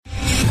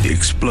the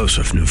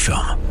explosive new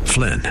film,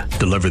 Flynn,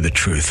 Deliver the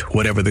Truth,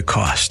 Whatever the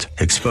Cost,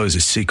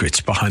 exposes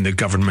secrets behind the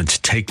government's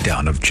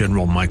takedown of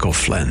General Michael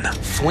Flynn.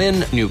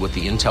 Flynn knew what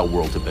the intel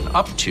world had been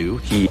up to.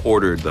 He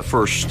ordered the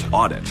first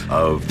audit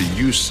of the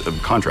use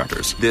of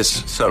contractors.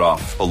 This set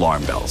off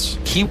alarm bells.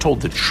 He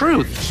told the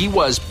truth. He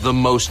was the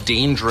most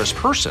dangerous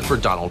person for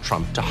Donald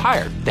Trump to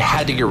hire. They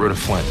had to get rid of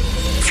Flynn.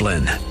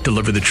 Flynn,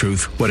 Deliver the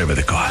Truth, Whatever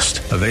the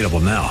Cost. Available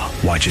now.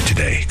 Watch it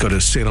today. Go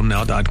to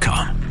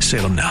salemnow.com.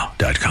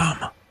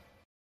 salemnow.com.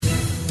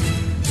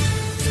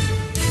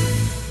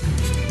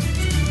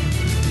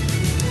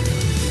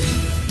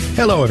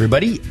 Hello,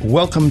 everybody.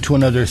 Welcome to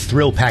another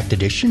thrill-packed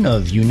edition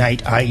of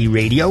Unite IE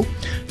Radio,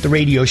 the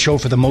radio show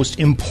for the most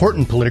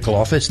important political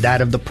office,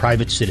 that of the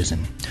private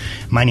citizen.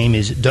 My name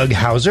is Doug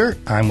Hauser.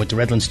 I'm with the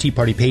Redlands Tea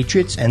Party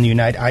Patriots and the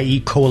Unite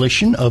IE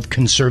coalition of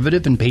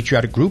conservative and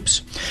patriotic groups,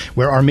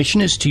 where our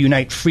mission is to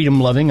unite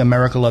freedom-loving,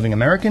 America-loving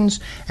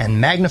Americans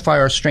and magnify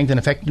our strength and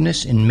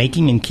effectiveness in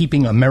making and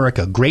keeping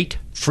America great,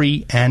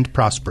 free, and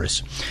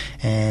prosperous.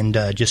 And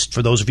just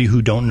for those of you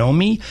who don't know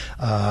me,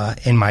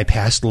 in my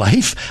past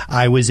life,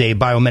 I was a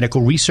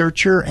biomedical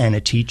researcher and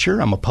a teacher.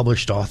 I'm a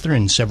published author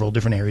in several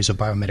different areas of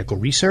biomedical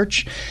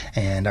research,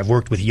 and I've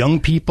worked with young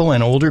people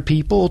and older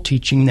people,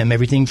 teaching them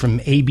everything from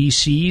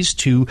ABCs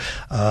to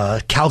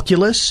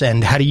calculus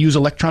and how to use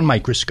electron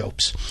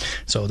microscopes.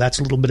 So that's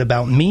a little bit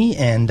about me,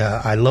 and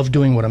I love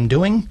doing what I'm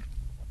doing.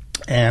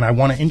 And I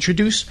want to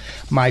introduce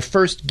my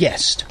first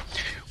guest,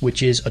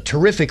 which is a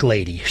terrific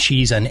lady.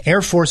 She's an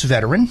Air Force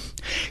veteran.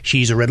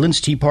 She's a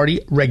Redlands Tea Party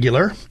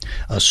regular,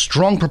 a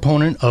strong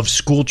proponent of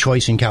school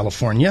choice in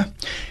California.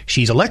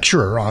 She's a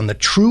lecturer on the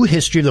true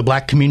history of the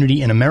black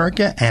community in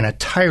America and a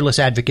tireless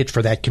advocate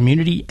for that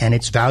community and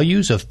its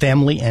values of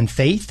family and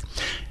faith.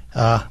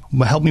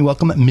 Help me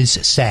welcome Ms.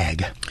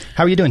 Sag.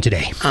 How are you doing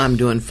today? I'm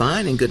doing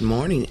fine, and good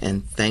morning,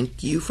 and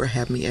thank you for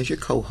having me as your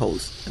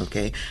co-host,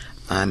 okay?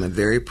 I'm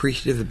very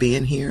appreciative of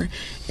being here,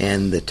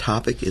 and the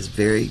topic is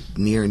very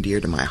near and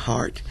dear to my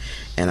heart,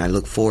 and I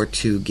look forward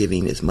to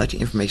giving as much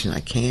information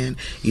I can.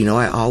 You know,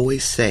 I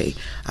always say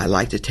I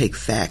like to take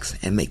facts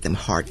and make them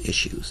heart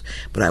issues,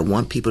 but I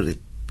want people to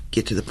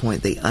get to the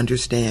point they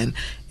understand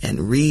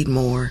and read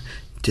more,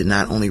 to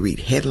not only read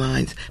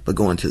headlines, but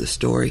go into the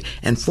story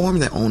and form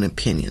their own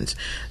opinions.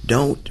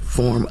 Don't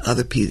form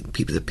other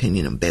people's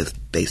opinion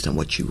based on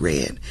what you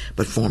read,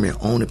 but form your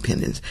own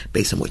opinions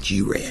based on what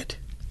you read.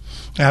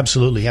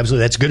 Absolutely,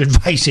 absolutely. That's good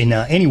advice in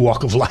any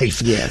walk of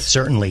life. Yes.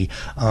 Certainly.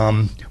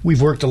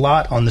 We've worked a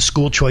lot on the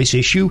school choice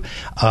issue,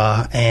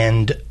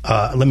 and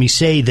let me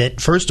say that,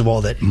 first of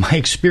all, that my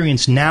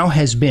experience now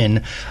has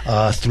been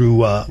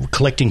through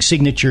collecting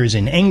signatures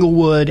in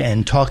Englewood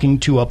and talking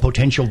to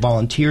potential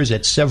volunteers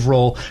at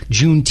several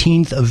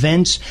Juneteenth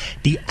events.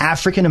 The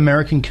African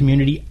American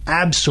community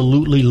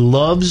absolutely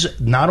loves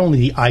not only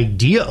the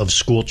idea of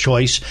school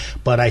choice,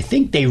 but I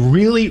think they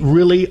really,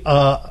 really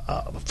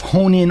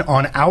hone in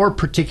on our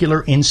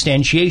particular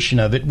instantiation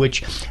of it,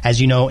 which, as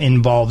you know,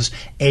 involves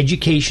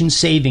education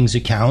savings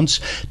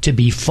accounts to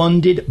be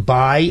funded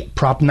by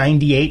Prop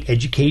 98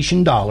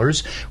 education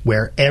dollars,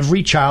 where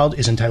every child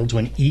is entitled to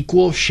an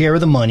equal share of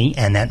the money,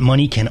 and that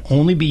money can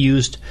only be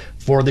used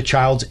for the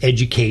child's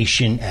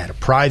education at a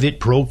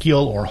private,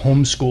 parochial, or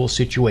homeschool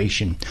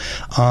situation.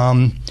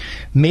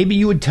 Maybe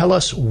you would tell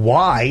us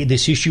why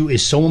this issue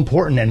is so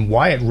important and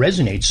why it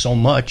resonates so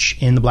much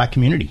in the black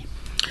community.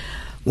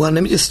 Well,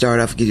 let me just start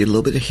off and give you a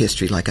little bit of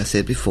history. Like I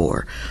said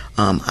before,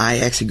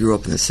 I actually grew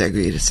up in the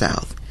segregated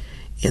South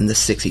in the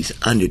 60s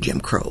under Jim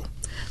Crow.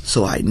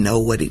 So I know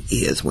what it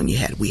is when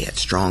we had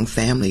strong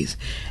families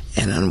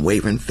and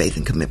unwavering faith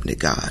and commitment to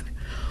God.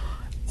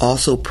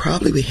 Also,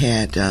 probably we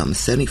had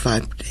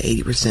 75 to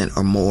 80%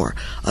 or more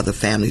of the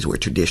families were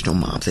traditional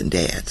moms and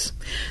dads.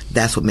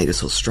 That's what made us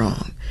so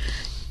strong.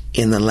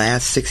 In the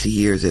last 60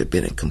 years, there had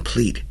been a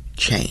complete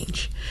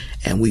change.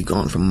 And we've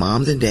gone from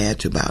moms and dads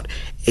to about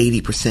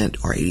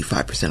 80% or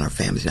 85% of our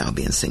families now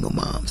being single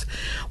moms.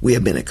 We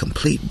have been a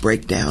complete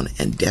breakdown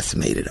and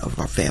decimated of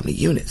our family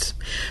units.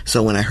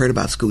 So when I heard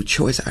about school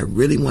choice, I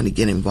really wanted to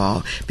get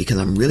involved because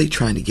I'm really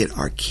trying to get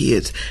our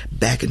kids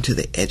back into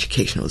the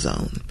educational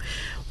zone.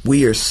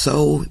 We are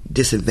so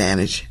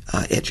disadvantaged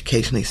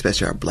educationally,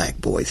 especially our black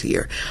boys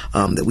here,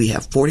 that we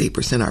have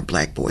 48% of our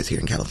black boys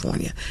here in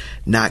California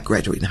not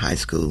graduating high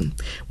school.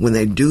 When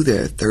they do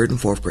their third and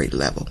fourth grade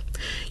level,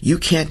 you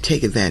can't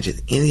take advantage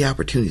of any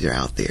opportunities that are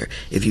out there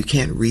if you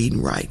can't read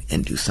and write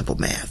and do simple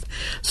math.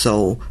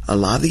 So a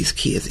lot of these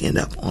kids end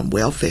up on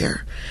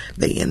welfare,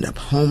 they end up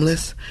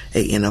homeless,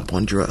 they end up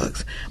on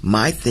drugs.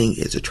 My thing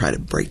is to try to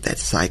break that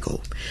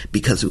cycle,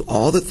 because of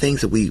all the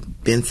things that we've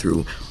been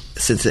through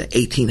since the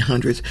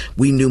 1800s,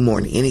 we knew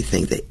more than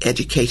anything that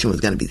education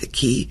was going to be the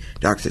key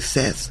to our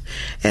success.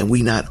 And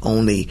we not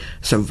only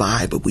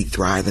survived, but we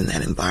thrived in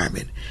that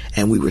environment.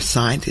 And we were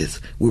scientists,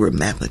 we were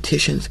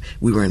mathematicians,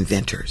 we were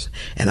inventors.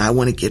 And I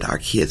want to get our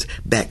kids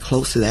back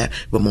close to that.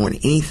 But more than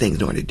anything,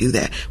 in order to do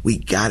that, we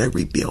got to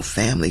rebuild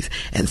families.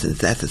 And since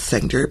that's the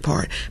secondary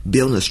part,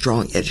 building a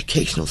strong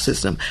educational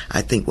system,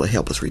 I think will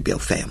help us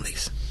rebuild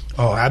families.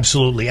 Oh,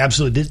 absolutely.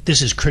 Absolutely.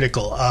 This is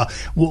critical.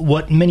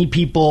 What many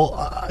people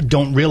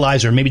don't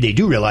realize, or maybe they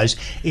do realize,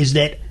 is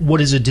that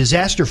what is a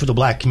disaster for the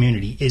black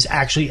community is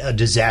actually a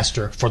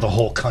disaster for the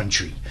whole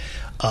country.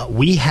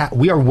 We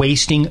are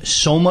wasting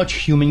so much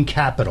human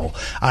capital.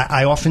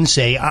 I often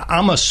say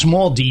I'm a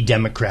small d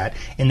Democrat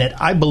in that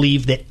I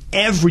believe that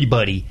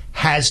everybody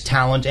has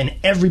talent and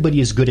everybody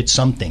is good at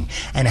something.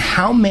 And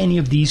how many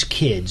of these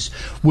kids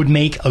would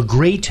make a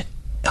great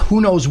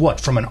who knows what,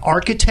 from an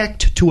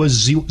architect to a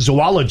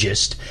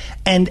zoologist,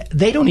 and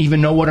they don't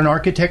even know what an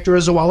architect or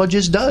a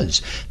zoologist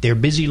does. They're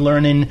busy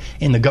learning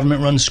in the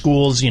government-run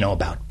schools,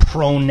 about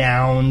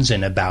pronouns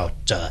and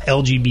about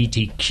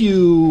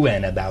LGBTQ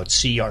and about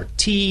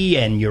CRT,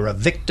 and you're a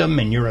victim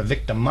and you're a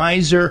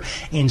victimizer,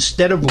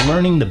 instead of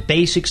learning the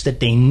basics that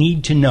they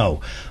need to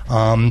know.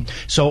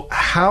 So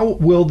how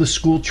will the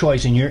school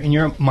choice, in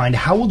your mind,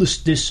 how will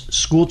this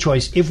school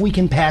choice, if we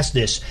can pass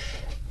this,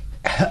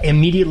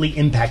 immediately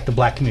impact the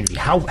black community?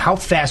 How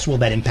fast will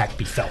that impact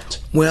be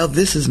felt? Well,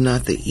 this is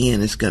not the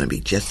end. It's going to be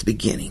just the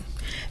beginning.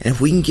 And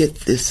if we can get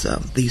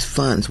these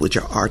funds, which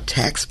are our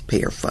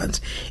taxpayer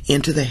funds,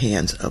 into the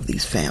hands of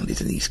these families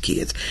and these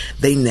kids,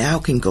 they now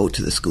can go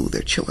to the school of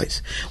their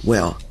choice.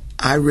 Well,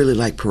 I really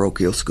like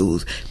parochial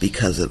schools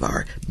because of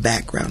our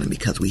background and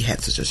because we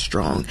had such a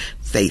strong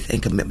faith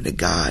and commitment to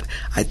God.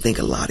 I think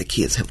a lot of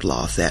kids have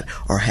lost that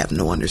or have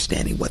no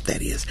understanding what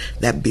that is.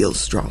 That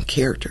builds strong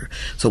character.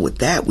 So with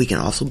that, we can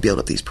also build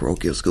up these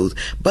parochial schools.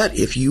 But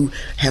if you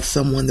have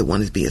someone that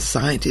wants to be a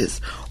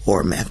scientist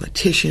or a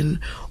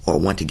mathematician or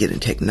want to get in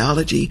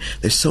technology,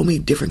 there's so many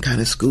different kind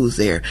of schools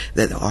there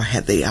that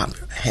have the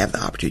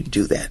opportunity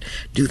to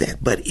do that.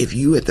 But if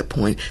you at the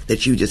point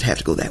that you just have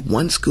to go to that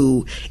one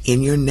school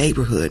in your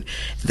neighborhood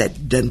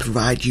that doesn't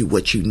provide you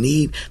what you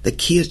need, the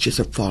kids just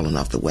are falling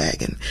off the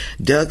wagon.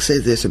 Doug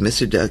says this, or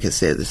Mr. Doug has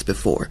said this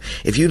before.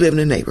 If you live in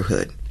a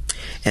neighborhood,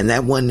 and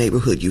that one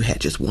neighborhood you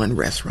had just one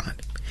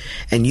restaurant,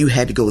 and you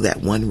had to go to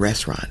that one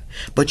restaurant,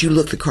 but you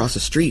looked across the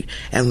street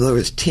and there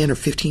was 10 or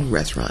 15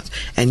 restaurants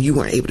and you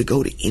weren't able to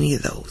go to any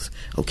of those,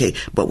 okay?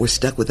 But we're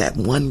stuck with that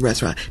one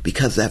restaurant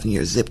because that's in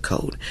your zip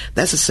code.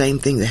 That's the same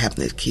thing that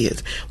happened to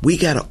kids. We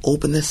got to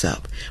open this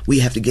up. We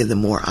have to give them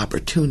more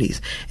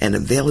opportunities and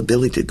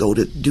availability to go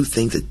to do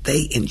things that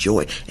they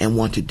enjoy and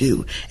want to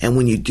do. And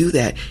when you do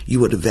that, you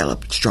will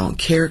develop strong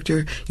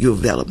character, you'll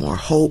develop more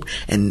hope,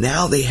 and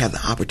now they have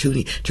the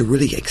opportunity to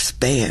really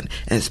expand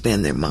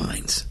their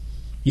minds.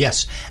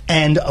 Yes,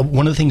 and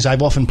one of the things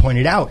I've often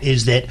pointed out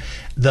is that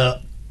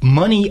the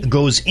money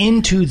goes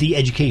into the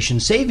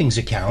education savings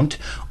account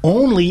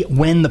only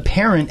when the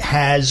parent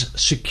has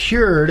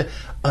secured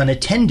an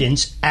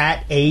attendance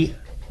at a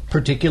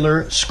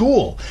particular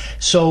school.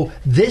 So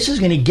this is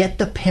going to get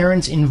the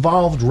parents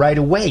involved right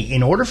away.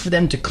 In order for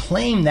them to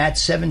claim that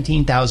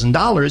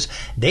 $17,000,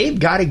 they've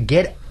got to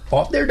get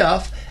off their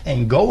duff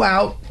and go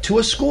out to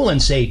a school and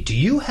say, do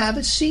you have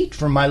a seat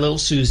for my little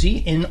Susie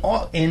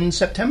in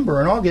September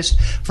and August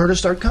for her to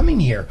start coming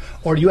here?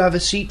 Or do you have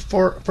a seat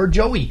for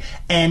Joey?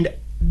 And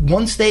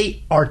once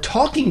they are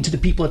talking to the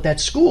people at that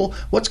school,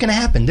 what's going to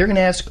happen? They're going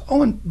to ask,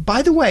 oh, and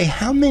by the way,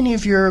 how many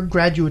of your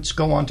graduates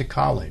go on to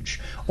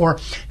college? Or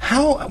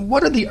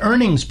what are the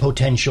earnings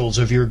potentials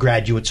of your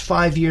graduates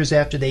 5 years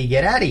after they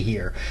get out of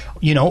here?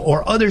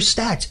 Or other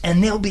stats.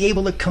 And they'll be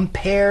able to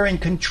compare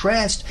and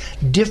contrast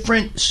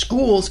different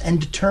schools and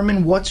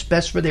determine what's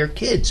best for their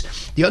kids.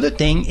 The other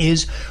thing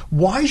is,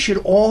 why should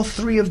all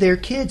three of their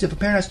kids, if a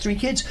parent has 3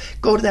 kids,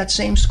 go to that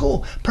same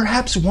school?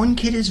 Perhaps one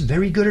kid is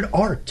very good at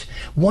art.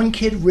 One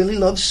kid really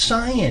loves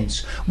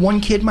science. One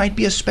kid might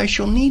be a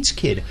special needs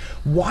kid.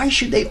 Why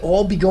should they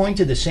all be going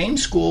to the same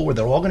school where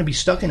they're all going to be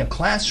stuck in a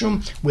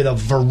classroom with a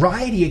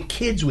variety of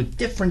kids with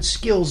different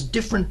skills,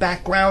 different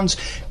backgrounds,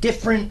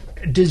 different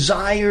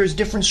desires,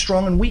 different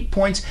strong and weak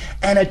points,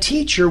 and a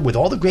teacher with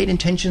all the great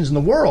intentions in the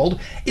world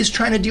is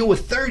trying to deal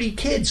with 30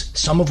 kids,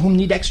 some of whom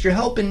need extra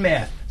help in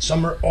math.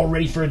 Some are all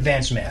ready for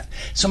advanced math.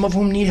 Some of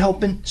whom need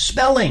help in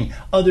spelling.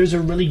 Others are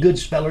really good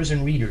spellers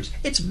and readers.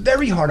 It's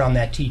very hard on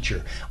that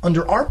teacher.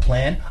 Under our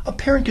plan, a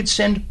parent could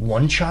send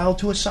one child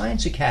to a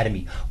science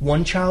academy,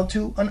 one child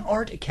to an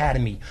art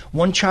academy,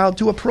 one child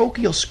to a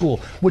parochial school,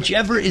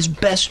 whichever is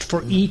best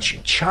for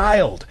each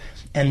child.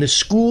 And the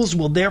schools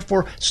will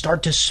therefore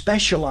start to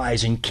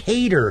specialize and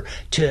cater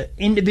to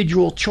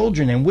individual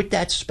children. And with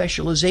that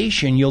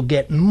specialization, you'll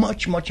get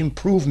much, much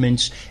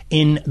improvements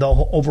in the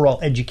overall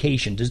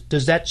education.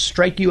 Does that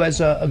strike you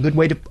as a good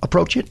way to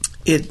approach it?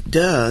 It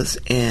does.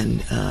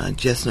 And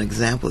just an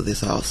example of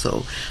this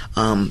also,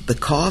 the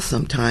cost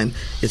sometimes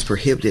is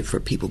prohibitive for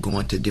people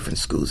going to different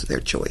schools of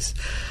their choice.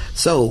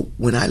 So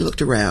when I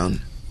looked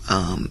around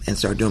and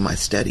started doing my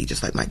study,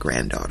 just like my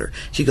granddaughter.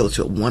 She goes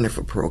to a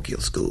wonderful parochial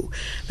school.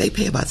 They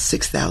pay about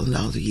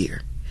 $6,000 a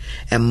year.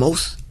 And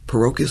most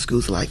parochial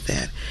schools like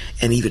that,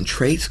 and even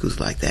trade schools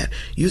like that,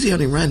 usually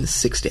only run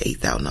 $6,000 to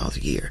 $8,000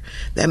 a year.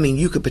 That means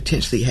you could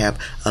potentially have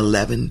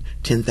 $11,000,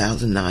 $10,000,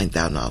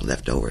 $9,000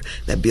 left over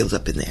that builds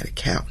up in that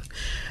account.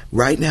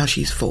 Right now,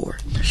 she's 4.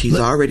 She's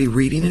already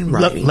reading and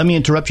writing. Let me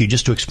interrupt you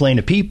just to explain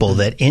to people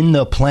that in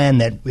the plan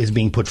that is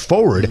being put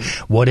forward,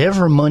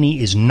 whatever money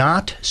is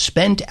not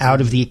spent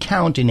out of the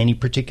account in any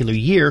particular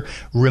year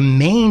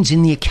remains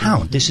in the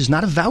account. This is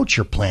not a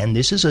voucher plan.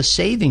 This is a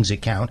savings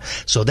account.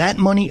 So that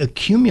money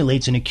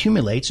accumulates and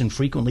accumulates, and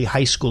frequently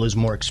high school is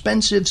more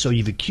expensive, so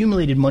you've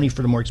accumulated money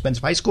for the more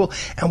expensive high school,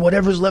 and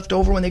whatever's left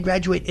over when they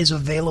graduate is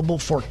available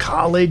for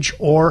college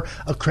or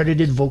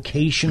accredited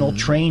vocational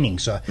training.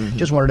 So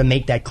just wanted to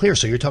make that clear.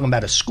 So you're talking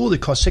about a school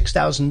that costs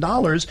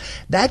 $6,000.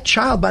 That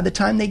child, by the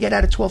time they get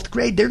out of 12th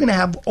grade, they're going to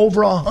have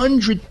over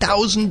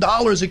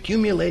 $100,000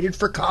 accumulated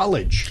for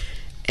college.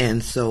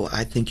 And so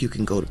I think you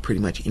can go to pretty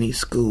much any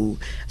school,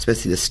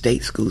 especially the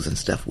state schools and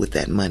stuff, with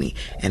that money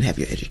and have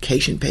your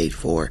education paid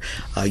for.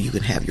 You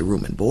can have your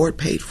room and board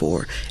paid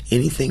for.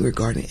 Anything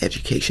regarding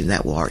education,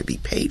 that will already be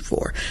paid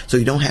for. So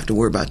you don't have to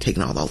worry about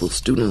taking all those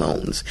student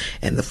loans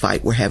and the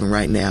fight we're having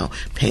right now,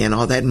 paying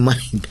all that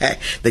money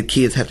back that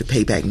kids have to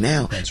pay back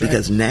now. That's right.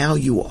 Because now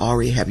you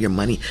already have your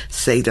money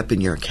saved up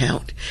in your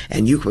account,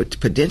 and you could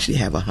potentially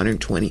have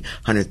 $120,000,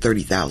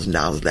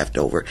 $130,000 left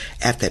over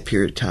at that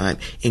period of time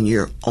in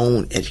your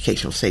own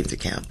educational savings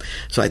account.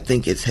 So I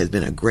think it has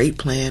been a great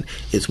plan.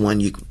 It's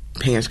one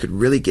parents could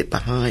really get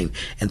behind,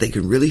 and they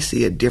can really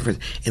see a difference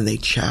in their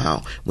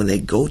child when they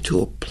go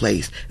to a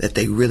place that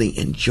they really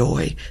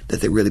enjoy,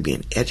 that they're really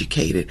being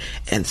educated,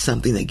 and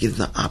something that gives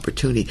them the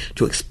opportunity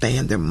to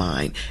expand their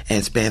mind and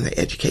expand their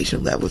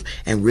educational levels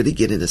and really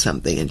get into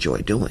something they enjoy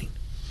doing.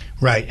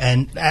 Right.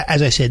 And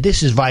as I said,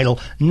 this is vital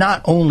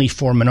not only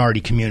for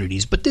minority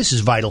communities, but this is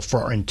vital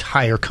for our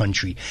entire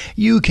country.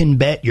 You can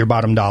bet your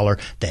bottom dollar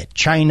that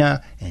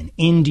China and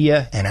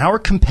India and our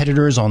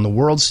competitors on the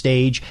world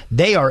stage,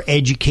 they are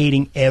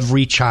educating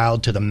every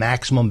child to the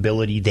maximum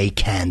ability they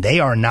can. They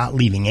are not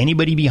leaving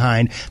anybody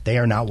behind. They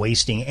are not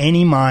wasting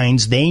any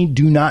minds. They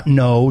do not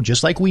know,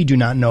 just like we do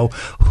not know,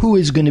 who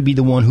is going to be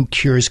the one who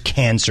cures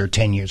cancer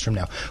 10 years from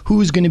now,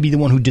 who is going to be the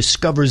one who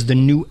discovers the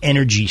new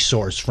energy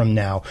source from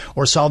now,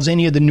 or solves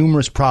any of the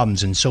numerous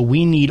problems. And so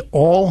we need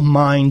all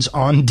minds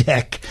on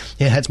deck.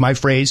 Yeah, that's my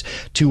phrase,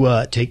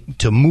 to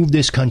move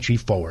this country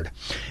forward.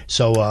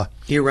 So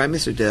you're right,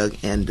 Mr. Doug.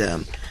 And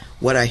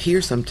what I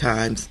hear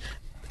sometimes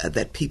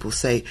that people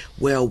say,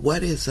 well,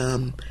 what is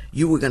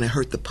you were going to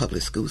hurt the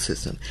public school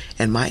system?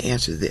 And my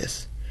answer is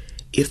this: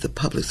 if the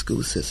public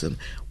school system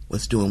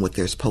was doing what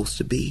they're supposed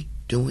to be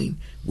doing,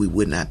 we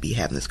would not be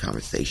having this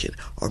conversation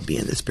or be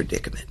in this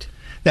predicament.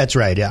 That's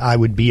right. I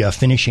would be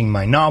finishing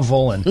my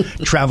novel and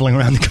traveling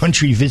around the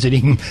country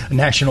visiting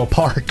national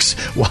parks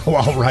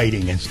while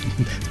writing and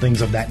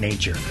things of that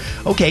nature.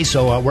 Okay,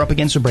 so we're up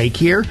against a break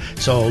here.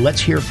 So let's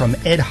hear from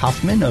Ed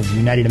Hoffman of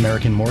United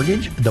American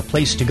Mortgage, the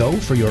place to go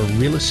for your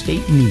real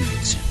estate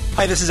needs.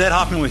 Hi, this is Ed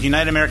Hoffman with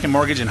United American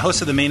Mortgage and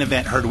host of the main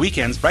event Heard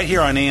Weekends right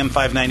here on AM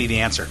 590 The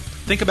Answer.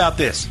 Think about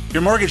this.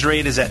 Your mortgage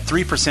rate is at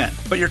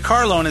 3%, but your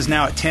car loan is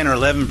now at 10 or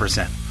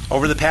 11%.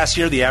 Over the past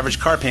year, the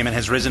average car payment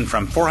has risen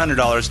from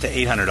 $400 to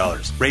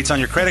 $800. Rates on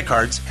your credit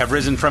cards have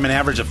risen from an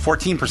average of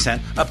 14%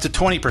 up to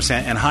 20%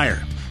 and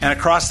higher. And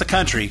across the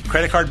country,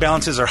 credit card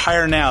balances are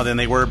higher now than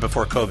they were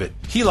before COVID.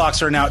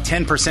 HELOCs are now at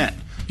 10%.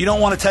 You don't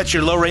want to touch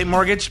your low-rate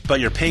mortgage, but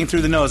you're paying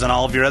through the nose on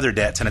all of your other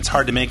debts, and it's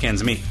hard to make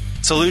ends meet.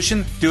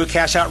 Solution? Do a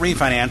cash-out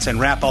refinance and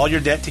wrap all your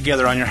debt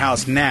together on your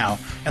house now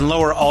and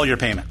lower all your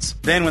payments.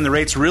 Then when the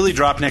rates really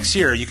drop next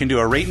year, you can do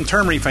a rate and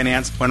term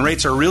refinance when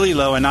rates are really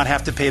low and not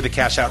have to pay the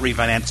cash-out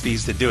refinance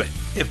fees to do it.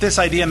 If this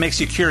idea makes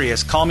you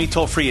curious, call me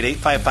toll-free at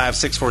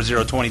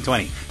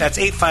 855-640-2020. That's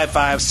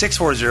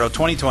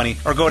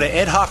 855-640-2020, or go to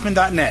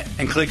edhoffman.net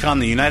and click on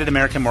the United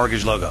American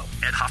Mortgage logo.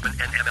 Ed Hoffman,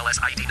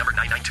 NMLS ID number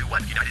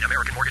 9921. United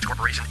American Mortgage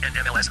Corporation,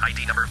 NMLS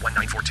ID number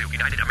 1942.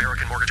 United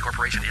American Mortgage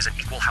Corporation is an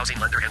equal housing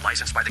lender and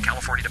licensed by the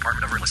California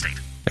Department of Real Estate.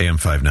 AM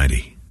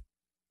 590,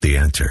 The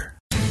Answer.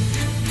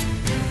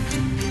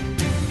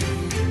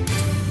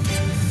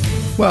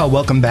 Well,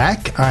 welcome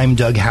back. I'm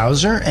Doug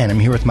Hauser, and I'm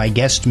here with my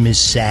guest, Ms.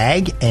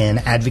 Sag, an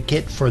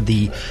advocate for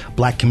the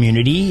black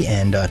community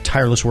and a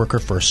tireless worker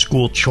for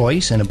school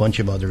choice and a bunch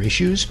of other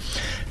issues.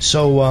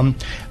 So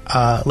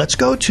let's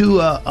go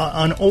to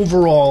an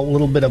overall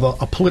little bit of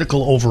a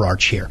political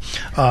overarch here.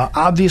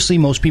 Obviously,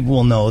 most people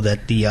will know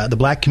that the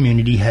black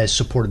community has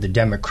supported the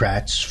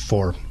Democrats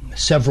for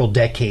several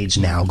decades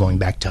now, going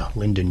back to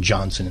Lyndon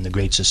Johnson and the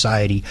Great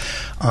Society.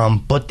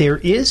 But there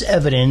is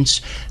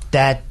evidence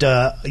that,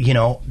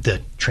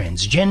 the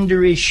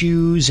transgender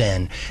issues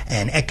and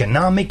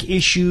economic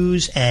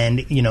issues and,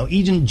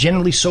 even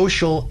generally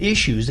social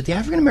issues, that the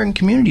African-American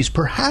community is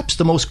perhaps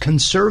the most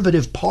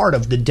conservative part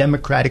of the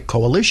Democratic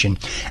coalition,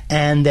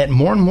 and that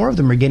more and more of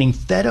them are getting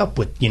fed up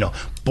with,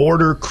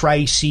 border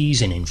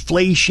crises and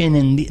inflation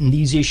and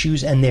these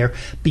issues, and they're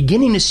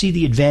beginning to see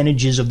the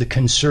advantages of the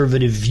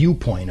conservative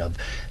viewpoint of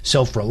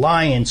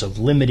self-reliance, of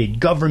limited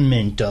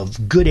government,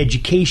 of good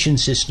education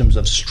systems,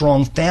 of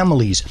strong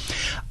families.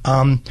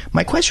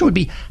 My question would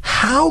be,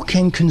 how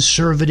can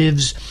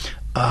conservatives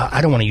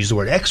I don't want to use the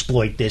word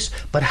exploit this,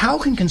 but how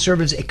can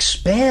conservatives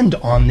expand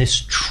on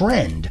this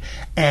trend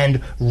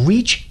and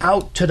reach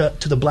out to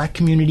the black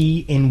community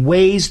in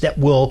ways that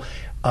will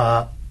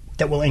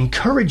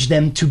encourage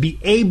them to be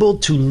able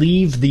to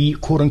leave the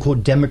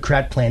quote-unquote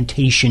Democrat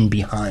plantation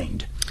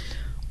behind?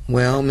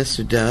 Well,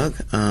 Mr. Doug,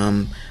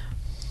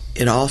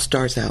 it all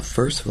starts out,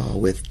 first of all,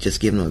 with just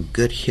giving them a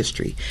good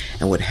history.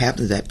 And what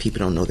happens is that people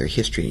don't know their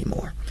history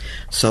anymore.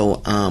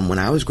 So when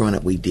I was growing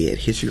up, we did.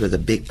 History was a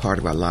big part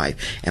of our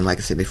life. And like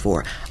I said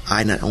before,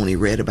 I not only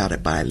read about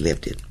it, but I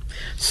lived it.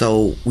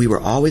 So we were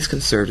always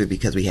conservative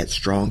because we had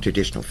strong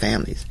traditional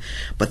families.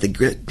 But the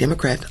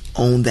Democrats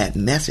owned that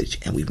message,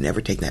 and we've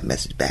never taken that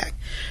message back.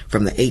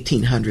 From the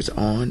 1800s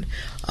on,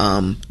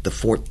 the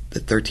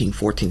 13th,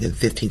 14th, and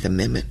 15th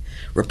Amendment,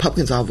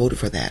 Republicans all voted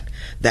for that.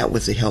 That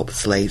was to help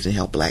slaves and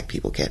help black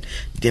people.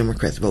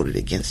 Democrats voted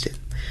against it.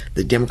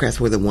 The Democrats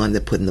were the one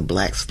that put in the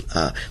black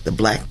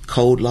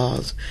code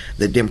laws.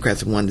 The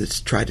Democrats are the one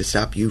that tried to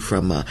stop you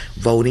from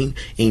voting.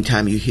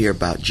 Anytime you hear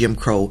about Jim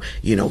Crow,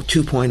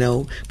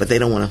 2.0, but they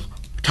don't want to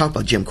talk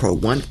about Jim Crow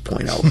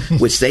 1.0,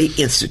 which they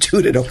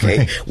instituted,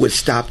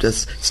 which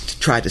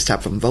tried to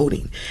stop from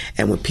voting.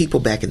 And when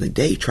people back in the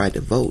day tried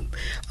to vote,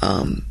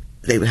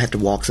 they would have to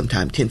walk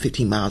sometime 10,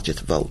 15 miles just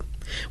to vote.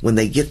 When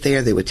they get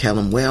there, they would tell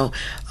them,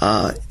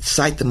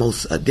 cite the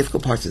most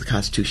difficult parts of the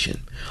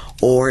Constitution.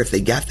 Or if they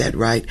got that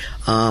right,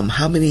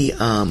 how many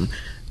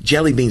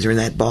jelly beans are in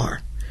that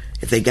bar?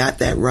 If they got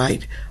that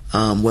right,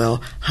 how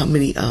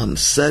many how much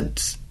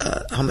suds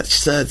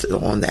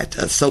are on that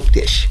soap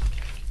dish?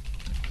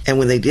 And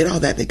when they did all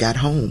that, they got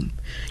home.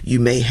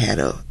 You may had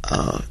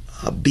a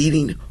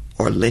beating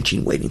or a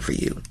lynching waiting for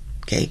you.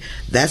 Okay,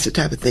 that's the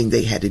type of thing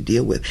they had to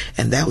deal with,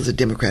 and that was the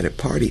Democratic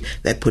Party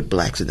that put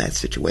blacks in that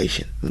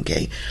situation.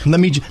 Okay, let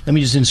me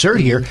just insert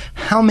here.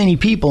 How many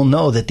people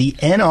know that the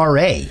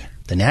NRA,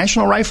 the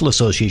National Rifle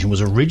Association,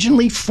 was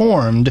originally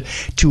formed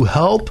to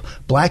help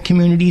black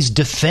communities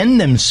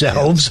defend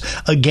themselves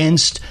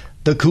against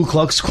the Ku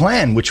Klux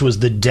Klan, which was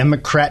the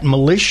Democrat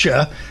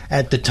militia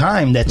at the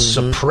time that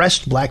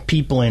suppressed black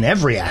people in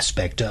every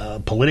aspect,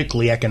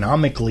 politically,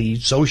 economically,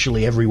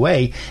 socially, every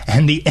way.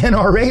 And the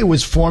NRA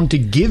was formed to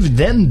give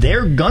them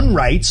their gun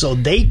rights so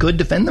they could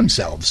defend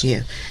themselves.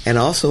 Yeah, and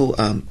also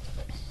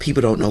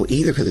people don't know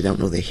either because they don't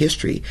know the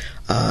history.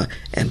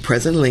 And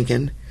President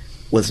Lincoln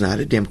was not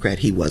a Democrat.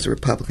 He was a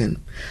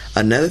Republican.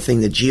 Another thing,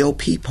 the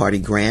GOP party,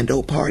 Grand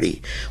Old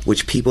Party,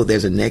 which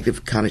there's a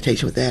negative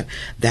connotation with that,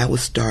 that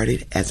was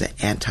started as an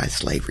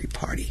anti-slavery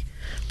party,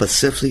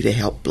 specifically to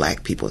help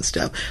black people and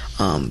stuff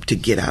to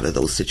get out of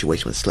those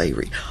situations with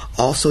slavery.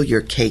 Also,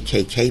 your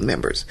KKK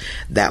members,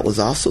 that was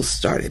also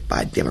started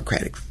by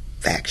Democratic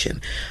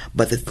faction.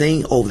 But the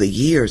thing over the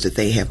years that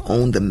they have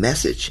owned the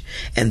message,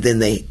 and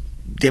then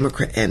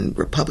Democrat and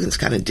Republicans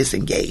kind of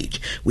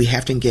disengage. We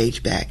have to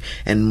engage back.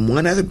 And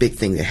one other big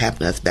thing that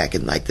happened to us back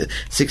in like the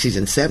 60s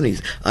and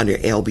 70s under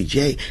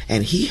LBJ,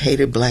 and he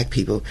hated black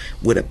people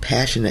with a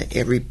passion at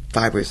every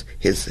fiber of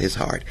his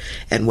heart.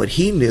 And what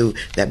he knew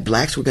that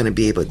blacks were going to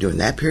be able to, during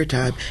that period of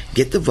time,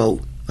 get the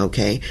vote.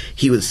 Okay,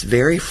 he was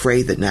very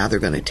afraid that now they're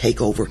going to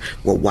take over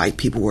where white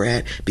people were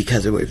at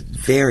because they were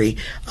very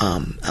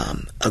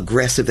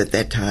aggressive at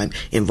that time,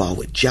 involved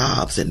with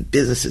jobs and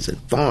businesses and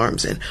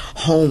farms and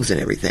homes and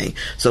everything.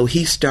 So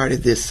he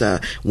started this,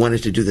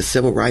 wanted to do the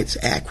Civil Rights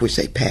Act, which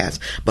they passed.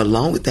 But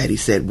along with that, he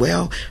said,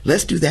 well,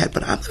 let's do that,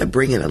 but I'm going to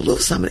bring in a little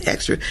something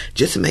extra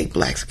just to make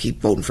blacks keep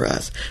voting for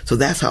us. So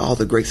that's how all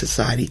the Great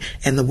Society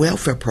and the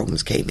welfare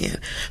programs came in.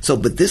 So,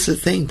 but this is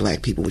the thing,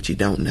 black people, which you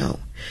don't know,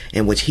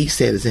 and which he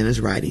said is in his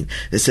writing.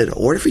 They said, in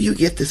order for you to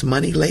get this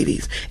money,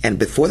 ladies, and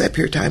before that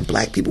period of time,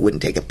 black people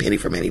wouldn't take a penny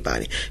from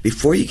anybody.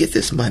 Before you get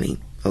this money,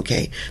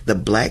 okay, the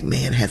black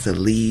man has to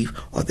leave,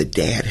 or the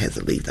dad has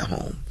to leave the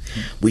home.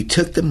 We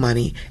took the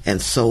money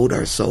and sold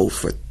our souls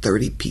for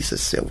 30 pieces of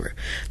silver.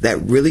 That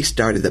really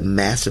started the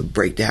massive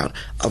breakdown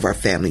of our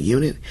family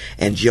unit,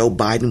 and Joe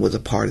Biden was a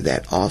part of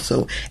that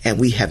also, and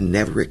we have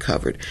never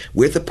recovered.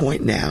 We're at the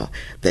point now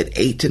that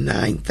 8,000 to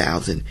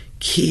 9,000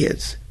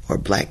 kids or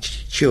black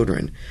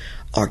children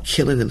are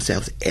killing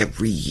themselves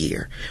every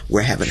year.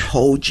 We're having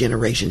whole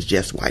generations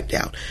just wiped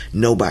out.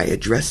 Nobody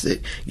addresses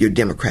it. Your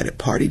Democratic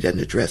Party doesn't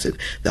address it.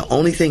 The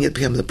only thing that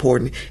becomes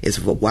important is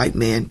if a white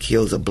man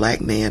kills a black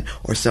man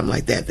or something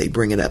like that, they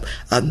bring it up.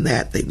 Other than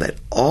that, they let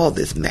all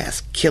this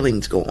mass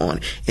killings go on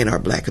in our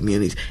black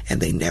communities,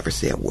 and they never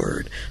say a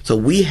word. So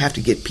we have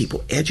to get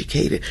people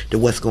educated to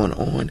what's going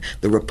on.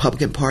 The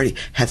Republican Party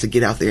has to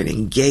get out there and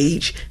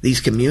engage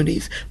these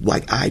communities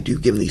like I do,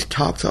 giving these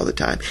talks all the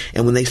time.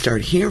 And when they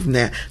start hearing from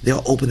that,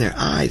 they'll open their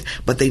eyes,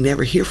 but they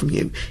never hear from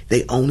you.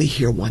 They only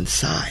hear one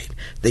side.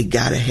 They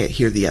gotta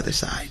hear the other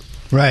side.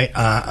 Right.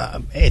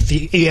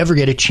 If you ever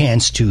get a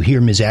chance to hear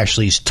Ms.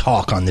 Ashley's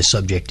talk on this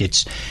subject,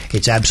 it's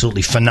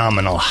absolutely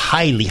phenomenal.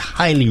 Highly,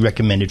 highly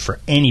recommended for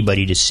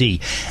anybody to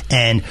see.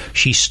 And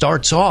she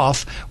starts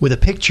off with a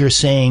picture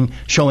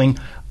showing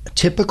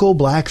typical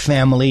black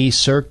family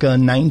circa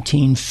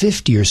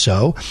 1950 or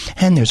so,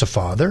 and there's a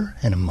father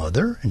and a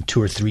mother and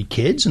 2 or 3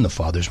 kids, and the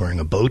father's wearing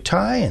a bow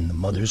tie and the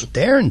mother's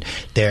there, and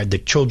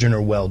the children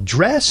are well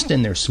dressed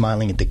and they're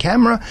smiling at the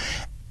camera.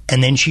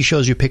 And then she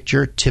shows you a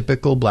picture,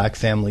 typical black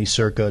family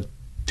circa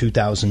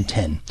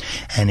 2010,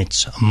 and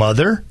it's a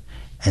mother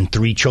and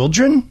 3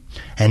 children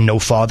and no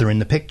father in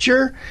the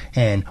picture,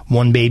 and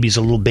one baby's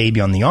a little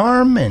baby on the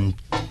arm, and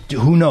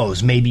who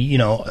knows, maybe,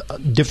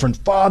 different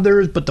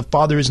fathers, but the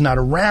father is not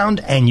around.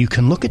 And you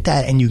can look at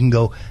that and you can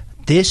go,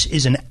 this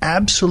is an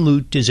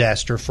absolute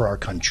disaster for our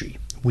country.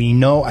 We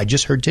know, I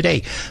just heard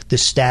today, the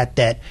stat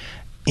that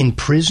in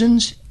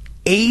prisons,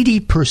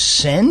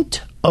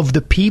 80% of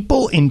the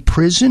people in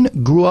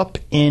prison grew up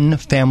in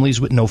families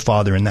with no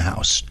father in the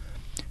house.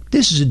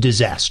 This is a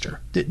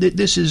disaster.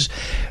 This is,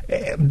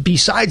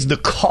 besides the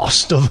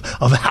cost of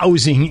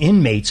housing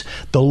inmates,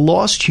 the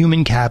lost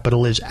human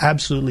capital is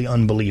absolutely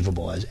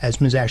unbelievable.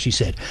 As Ms. Ashley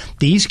said,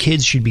 these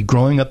kids should be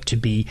growing up to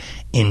be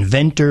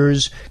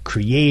inventors,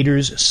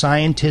 creators,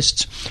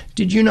 scientists.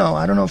 Did you know,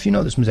 I don't know if you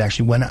know this, Ms.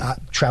 Ashley, when I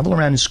travel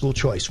around in school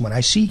choice, when I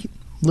see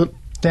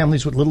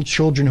families with little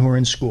children who are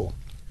in school,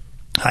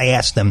 I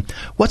ask them,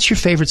 what's your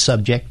favorite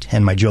subject?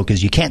 And my joke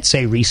is, you can't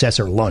say recess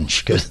or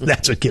lunch, because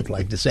that's what kids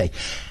like to say.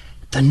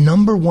 The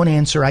number one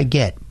answer I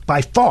get,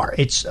 by far,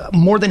 it's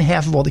more than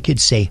half of all the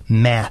kids say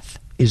math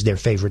is their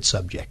favorite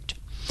subject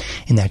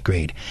in that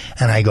grade.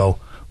 And I go,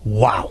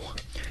 wow.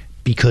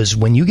 Because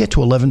when you get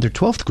to 11th or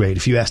 12th grade,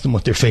 if you ask them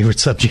what their favorite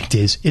subject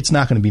is, it's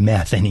not going to be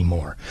math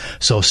anymore.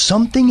 So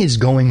something is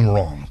going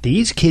wrong.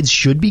 These kids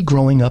should be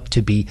growing up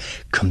to be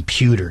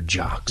computer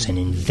jocks and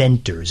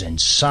inventors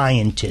and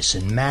scientists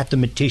and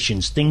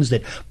mathematicians, things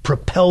that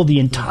propel the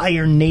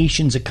entire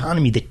nation's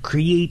economy, that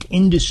create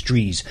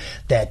industries,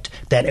 that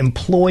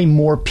employ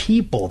more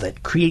people,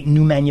 that create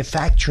new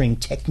manufacturing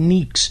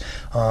techniques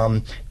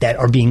that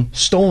are being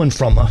stolen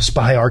from us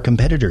by our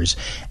competitors.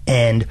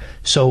 And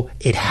so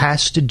it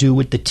has to do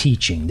with the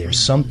teaching. There's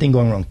something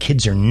going wrong.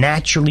 Kids are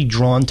naturally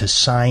drawn to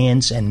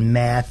science and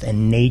math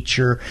and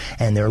nature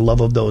and their love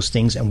of those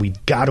things, and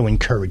we've got to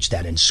encourage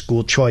that. And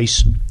school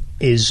choice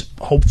is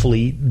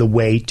hopefully the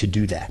way to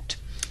do that.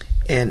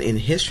 And in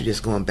history,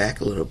 just going back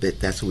a little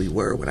bit, that's who we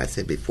were, what I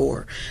said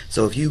before.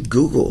 So if you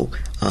Google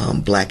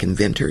black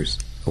inventors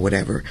or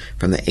whatever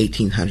from the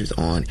 1800s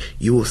on,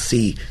 you will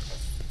see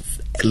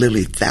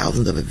literally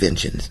thousands of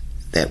inventions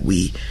that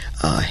we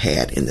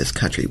had in this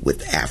country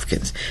with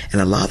Africans. And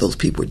a lot of those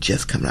people were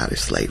just coming out of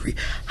slavery.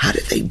 How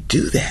did they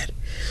do that?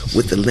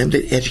 With the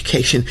limited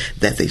education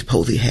that they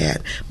supposedly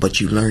had,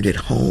 but you learned at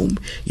home,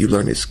 you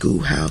learned at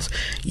schoolhouse.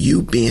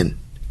 You being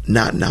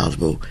not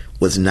knowledgeable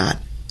was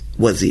not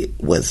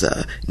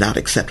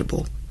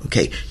acceptable.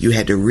 Okay, you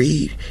had to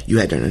read, you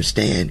had to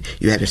understand,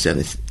 you had to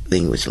understand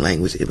the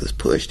language it was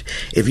pushed.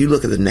 If you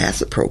look at the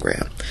NASA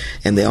program,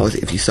 and they always,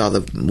 if you saw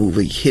the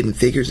movie Hidden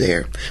Figures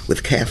there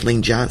with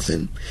Kathleen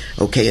Johnson,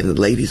 okay, and the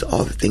ladies,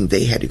 all the things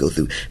they had to go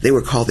through, they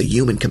were called the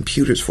human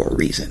computers for a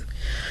reason.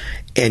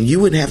 And you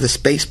wouldn't have the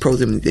space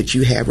program that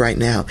you have right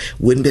now,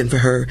 wouldn't have been for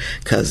her,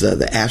 because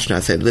the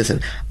astronaut said,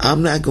 listen,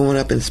 I'm not going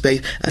up in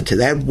space until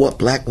that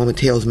black woman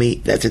tells me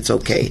that it's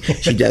okay.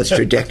 She does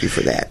trajectory for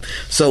that.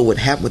 So what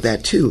happened with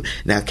that too,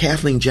 now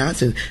Kathleen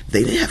Johnson,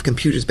 they didn't have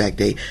computers back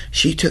then.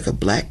 She took a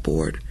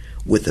blackboard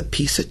with a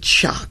piece of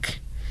chalk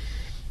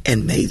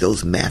and made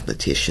those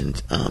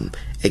mathematicians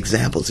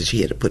examples that she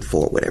had to put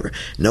forward, whatever.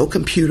 No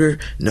computer,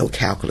 no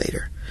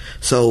calculator.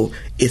 So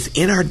it's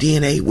in our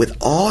DNA with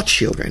all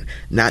children,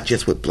 not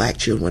just with black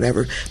children,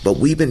 whatever, but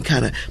we've been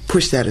kind of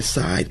pushed that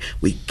aside.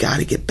 We got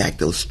to get back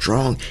those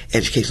strong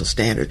educational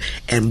standards,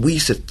 and we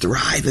should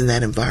thrive in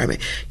that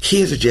environment.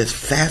 Kids are just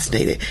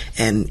fascinated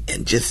and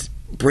just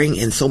bring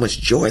in so much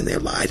joy in their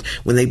lives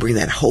when they bring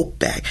that hope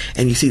back,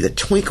 and you see the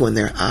twinkle in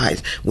their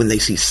eyes when they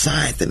see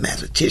science and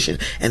mathematician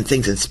and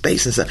things in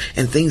space and stuff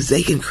and things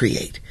they can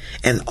create,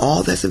 and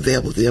all that's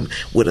available to them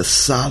with a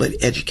solid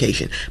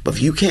education. But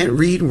if you can't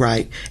read and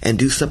write and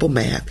do simple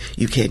math,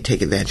 you can't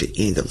take advantage of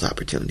any of those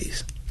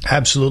opportunities.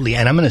 Absolutely.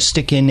 And I'm going to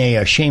stick in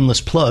a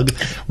shameless plug.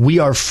 We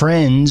are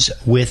friends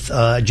with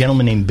a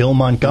gentleman named Bill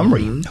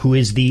Montgomery, who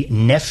is the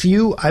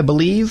nephew, I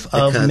believe,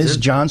 of Ms.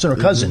 Johnson, or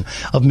cousin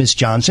of Ms.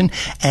 Johnson.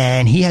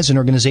 And he has an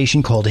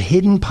organization called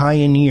Hidden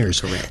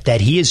Pioneers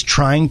that he is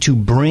trying to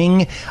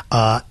bring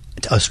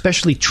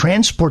especially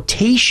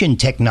transportation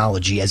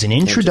technology as an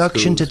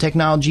introduction to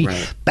technology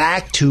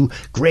back to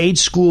grade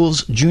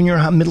schools,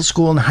 junior, middle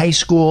school, and high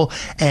school.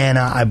 And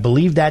I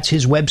believe that's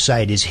his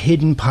website is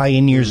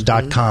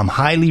hiddenpioneers.com.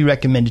 Highly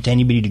recommended to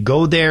anybody to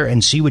go there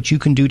and see what you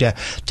can do to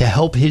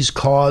help his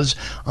cause,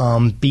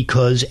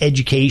 because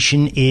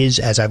education is,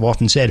 as I've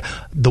often said,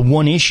 the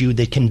one issue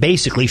that can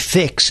basically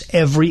fix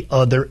every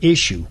other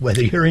issue,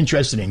 whether you're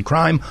interested in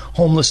crime,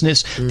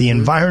 homelessness, the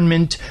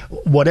environment,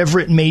 whatever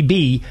it may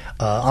be.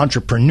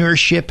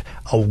 Entrepreneurship,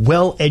 a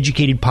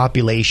well-educated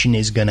population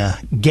is going to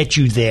get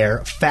you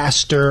there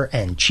faster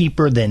and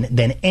cheaper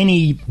than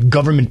any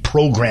government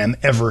program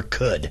ever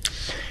could.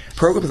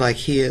 Programs like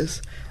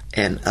his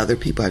and other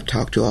people I've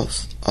talked to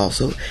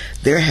also,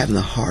 they're having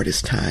the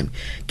hardest time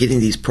getting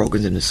these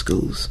programs into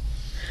schools.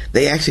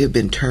 They actually have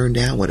been turned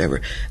down,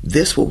 whatever.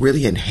 This will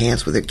really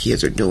enhance what their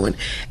kids are doing.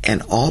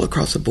 And all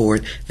across the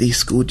board, these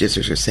school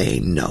districts are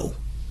saying no.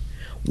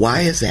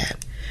 Why is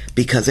that?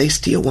 Because they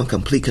still want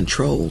complete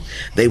control.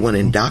 They want to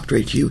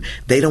indoctrinate you.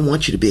 They don't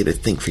want you to be able to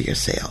think for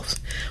yourselves.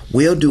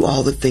 We'll do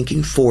all the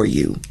thinking for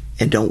you,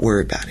 and don't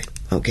worry about it,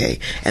 okay?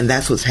 And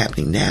that's what's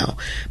happening now.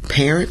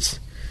 Parents,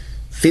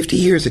 50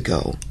 years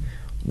ago,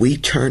 we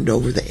turned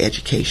over the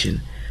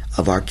education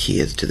of our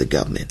kids to the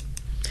government.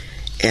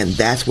 And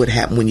that's what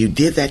happened. When you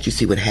did that, you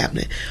see what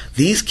happened.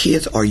 These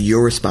kids are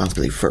your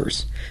responsibility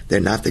first. They're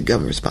not the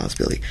government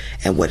responsibility.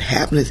 And what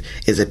happened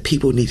is that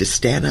people need to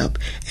stand up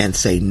and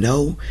say,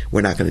 no,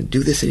 we're not going to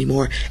do this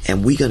anymore,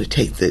 and we're going to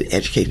take the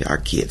education of our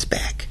kids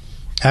back.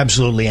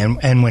 Absolutely.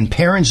 And when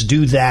parents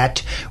do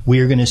that,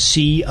 we're going to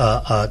see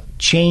a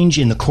change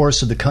in the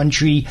course of the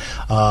country.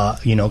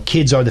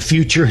 Kids are the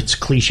future. It's a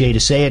cliche to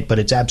say it, but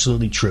it's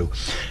absolutely true.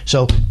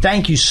 So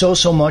thank you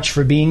so much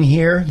for being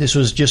here. This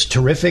was just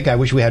terrific. I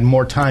wish we had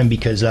more time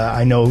because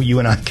I know you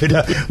and I could,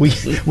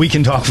 we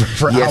can talk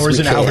for yes, hours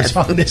and hours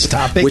on this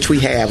topic. Which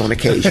we have on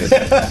occasion.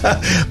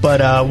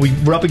 But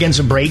we're up against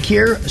a break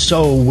here,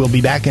 so we'll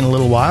be back in a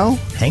little while.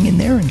 Hang in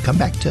there and come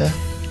back to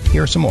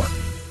hear some more.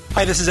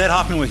 Hi, this is Ed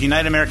Hoffman with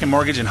United American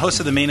Mortgage and host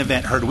of the main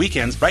event Heard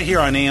Weekends right here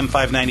on AM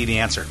 590 The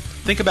Answer.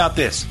 Think about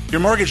this. Your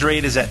mortgage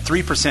rate is at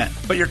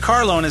 3%, but your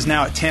car loan is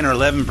now at 10 or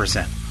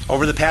 11%.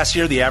 Over the past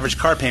year, the average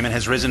car payment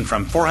has risen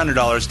from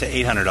 $400 to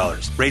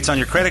 $800. Rates on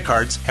your credit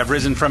cards have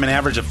risen from an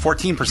average of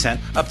 14%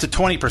 up to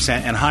 20%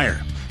 and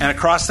higher. And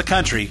across the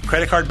country,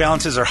 credit card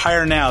balances are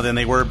higher now than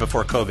they were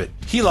before COVID.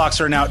 HELOCs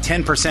are now at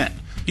 10%.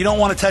 You don't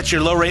want to touch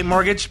your low-rate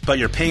mortgage, but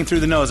you're paying through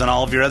the nose on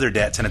all of your other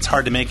debts, and it's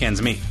hard to make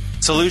ends meet.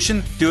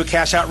 Solution? Do a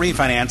cash-out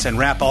refinance and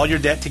wrap all your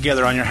debt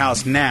together on your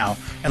house now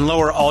and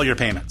lower all your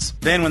payments.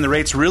 Then when the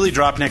rates really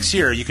drop next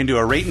year, you can do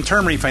a rate and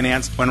term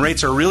refinance when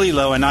rates are really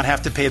low and not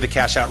have to pay the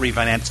cash-out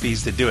refinance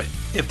fees to do it.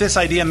 If this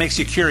idea makes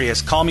you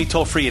curious, call me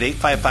toll-free at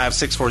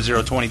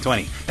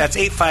 855-640-2020. That's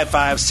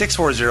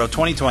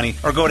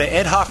 855-640-2020, or go to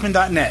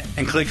edhoffman.net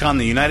and click on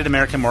the United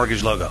American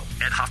Mortgage logo.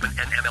 Ed Hoffman,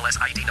 NMLS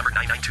ID number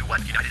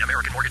 9921. United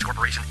American Mortgage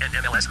Corporation,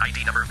 NMLS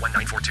ID number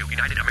 1942.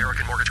 United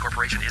American Mortgage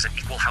Corporation is an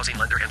equal housing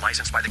lender and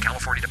licensed by the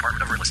California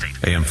Department of Real Estate.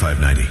 AM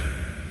 590,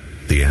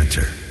 The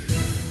Answer.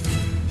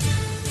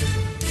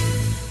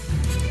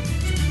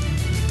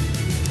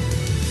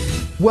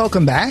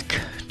 Welcome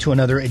back to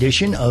another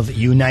edition of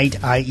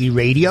Unite IE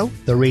Radio,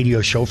 the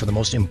radio show for the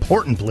most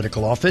important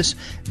political office,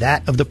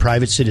 that of the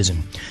private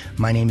citizen.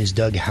 My name is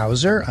Doug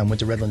Hauser. I'm with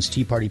the Redlands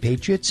Tea Party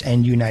Patriots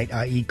and Unite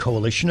IE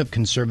coalition of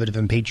conservative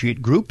and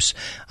patriot groups.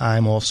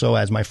 I'm also,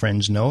 as my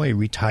friends know, a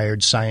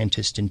retired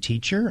scientist and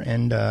teacher,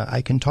 and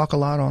I can talk a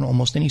lot on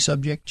almost any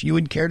subject you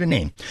would care to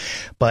name.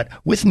 But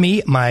with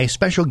me, my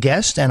special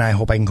guest, and I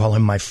hope I can call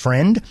him my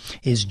friend,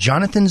 is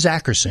Jonathan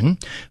Zackerson,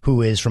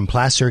 who is from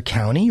Placer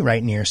County,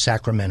 right near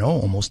Sacramento,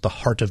 almost the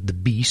heart of the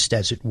beast,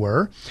 as it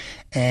were.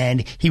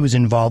 And he was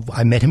involved.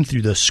 I met him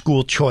through the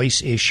school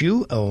choice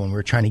issue when we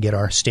were trying to get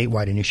our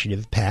statewide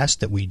initiative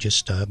passed that we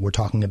just were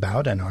talking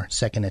about in our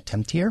second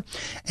attempt here.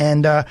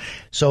 And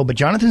but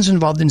Jonathan's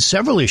involved in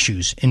several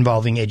issues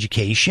involving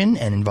education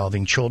and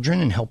involving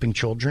children and helping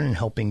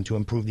to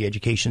improve the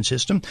education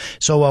system.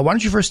 So why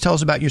don't you first tell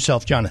us about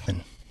yourself,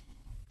 Jonathan?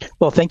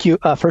 Well, thank you.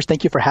 First,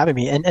 thank you for having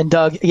me. And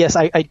Doug, yes,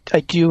 I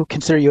do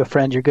consider you a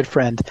friend. You're a good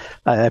friend.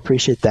 I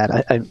appreciate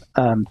that.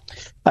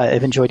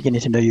 I've enjoyed getting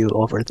to know you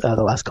over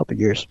the last couple of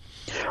years.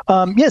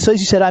 So as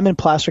you said, I'm in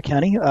Placer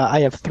County.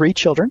 I have 3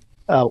 children,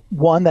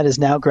 one that is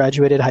now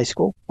graduated high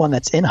school, one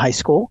that's in high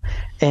school,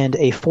 and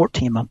a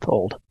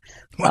 14-month-old.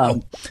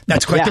 Wow,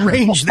 that's quite the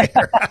range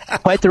there.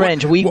 Quite the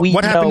range.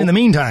 What happened in the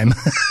meantime?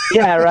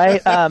 Yeah,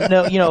 right.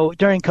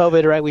 During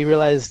COVID, right, we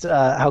realized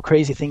how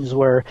crazy things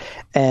were,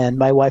 and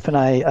my wife and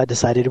I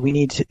decided we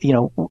need to,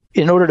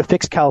 in order to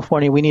fix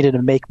California, we needed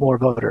to make more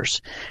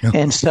voters,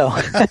 and so.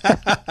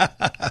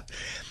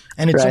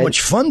 And it's so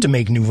much fun to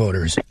make new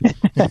voters.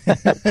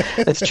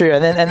 That's true.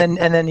 And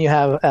then you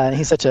have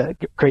he's such a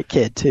great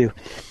kid too,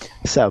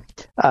 so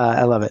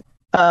I love it.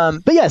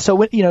 So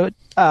when,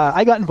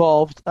 I got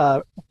involved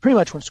pretty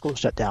much when schools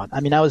shut down.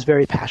 I mean, I was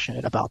very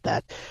passionate about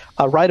that.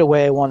 Right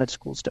away, I wanted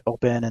schools to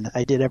open, and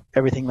I did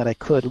everything that I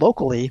could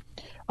locally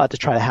to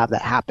try to have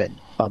that happen.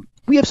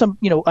 We have some,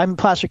 I'm in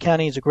Placer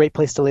County. It's a great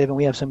place to live, and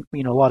we have some,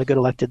 a lot of good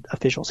elected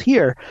officials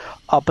here,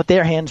 but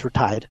their hands were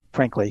tied,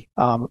 frankly,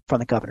 from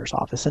the governor's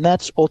office, and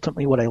that's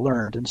ultimately what I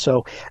learned. And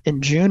so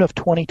in June of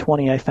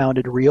 2020, I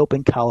founded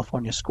Reopen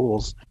California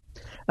Schools.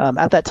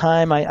 At that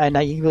time, I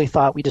naively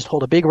thought we just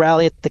hold a big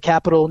rally at the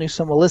Capitol,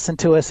 Newsom will listen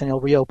to us, and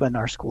he'll reopen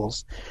our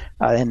schools.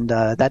 And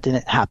that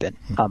didn't happen.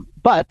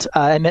 But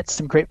I met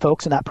some great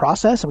folks in that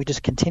process, and we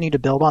just continued to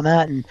build on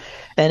that. And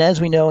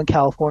as we know, in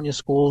California,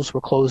 schools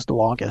were closed the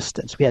longest,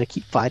 and so we had to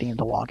keep fighting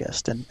the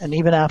longest. And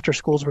even after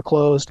schools were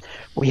closed,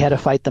 we had to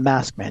fight the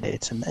mask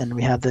mandates, and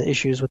we had the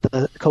issues with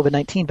the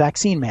COVID-19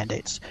 vaccine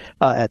mandates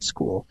at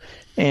school.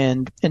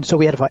 And so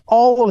we had to fight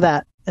all of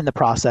that in the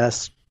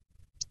process.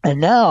 And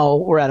now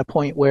we're at a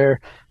point where,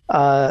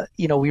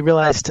 we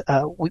realized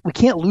we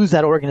can't lose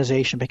that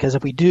organization, because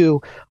if we do,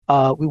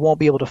 we won't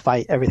be able to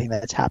fight everything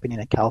that's happening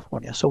in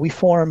California. So we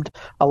formed,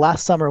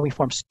 last summer, we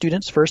formed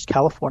Students First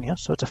California.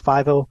 So it's a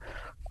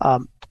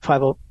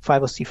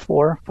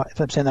 50C4, if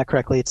I'm saying that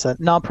correctly. It's a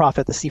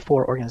nonprofit, the C4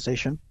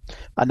 organization,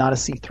 not a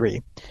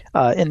C3.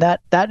 And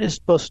that is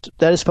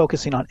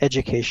focusing on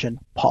education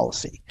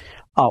policy.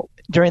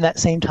 During that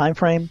same time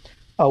frame,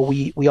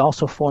 we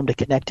also formed a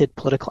connected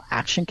political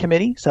action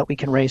committee so that we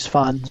can raise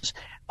funds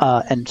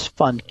and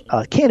fund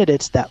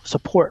candidates that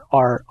support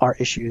our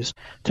issues,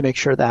 to make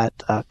sure that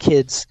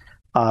kids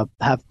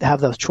have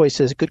those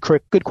choices, good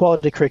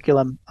quality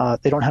curriculum.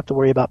 They don't have to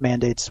worry about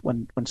mandates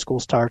when school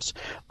starts,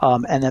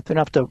 and that they don't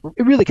have to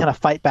really kind of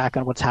fight back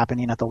on what's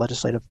happening at the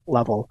legislative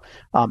level.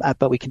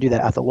 But we can do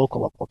that at the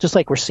local level, just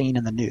like we're seeing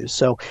in the news.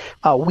 So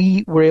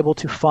we were able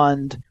to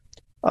fund.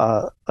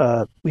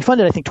 We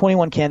funded, I think,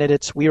 21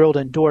 candidates. We were able to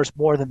endorse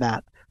more than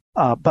that.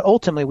 But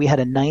ultimately, we had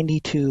a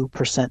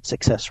 92%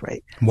 success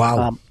rate.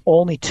 Wow.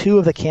 Only 2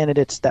 of the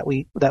candidates that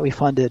we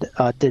funded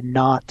did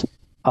not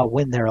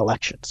win their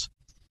elections.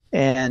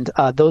 And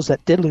those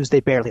that did lose, they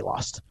barely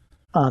lost.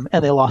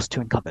 And they lost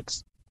to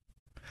incumbents.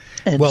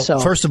 And well,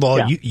 first of all,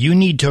 yeah. you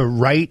need to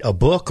write a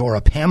book or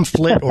a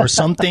pamphlet or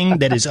something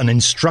that is an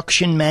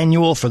instruction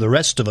manual for the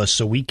rest of us,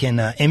 so we can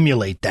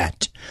emulate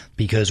that,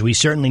 because we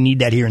certainly need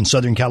that here in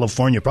Southern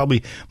California,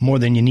 probably more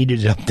than you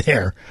needed it up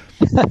there.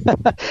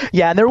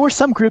 Yeah, and there were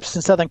some groups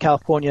in Southern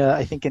California,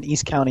 I think in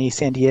East County,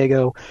 San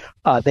Diego,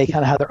 they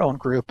kind of had their own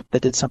group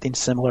that did something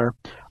similar.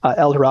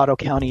 El Dorado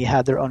County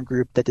had their own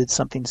group that did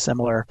something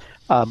similar,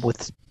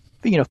 with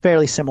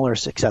fairly similar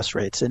success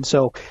rates. And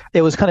so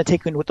it was kind of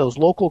taking with those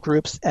local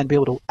groups and be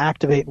able to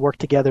activate and work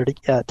together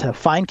to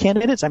find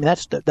candidates. I mean,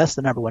 that's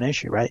the number one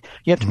issue, right?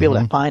 You have to be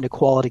able to find a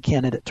quality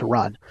candidate to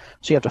run.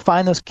 So you have to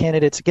find those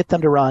candidates, get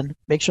them to run,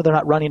 make sure they're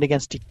not running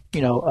against,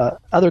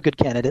 other good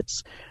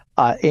candidates,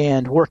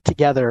 and work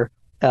together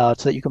so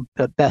that you can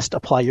best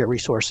apply your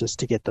resources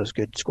to get those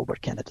good school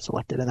board candidates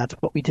elected. And that's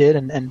what we did,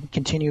 and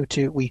continue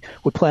to. We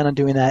plan on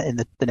doing that in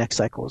the next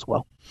cycle as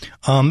well.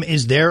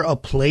 Is there a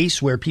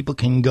place where people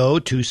can go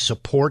to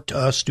support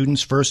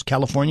Students First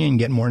California and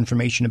get more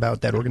information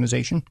about that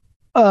organization?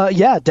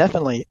 Yeah,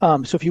 definitely.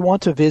 So if you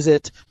want to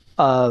visit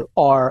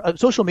our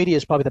social media,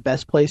 is probably the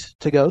best place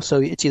to go. So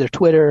it's either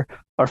Twitter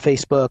or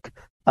Facebook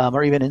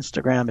or even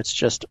Instagram. It's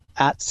just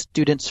at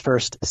Students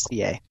First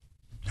CA.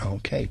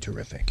 Okay,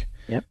 terrific.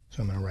 Yep.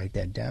 So I'm going to write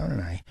that down,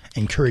 and I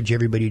encourage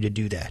everybody to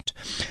do that.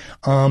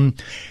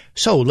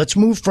 So let's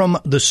move from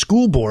the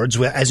school boards,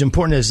 as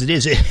important as it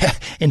is.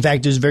 In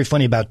fact, it was very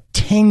funny. About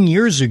 10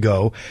 years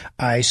ago,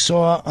 I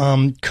saw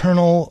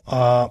Colonel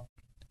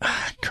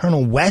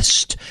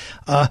West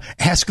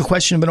ask a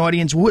question of an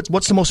audience,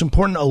 what's the most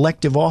important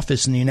elective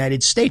office in the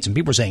United States? And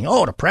people were saying,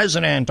 the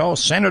president,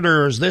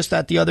 senators, this,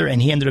 that, the other. And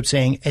he ended up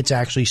saying it's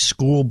actually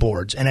school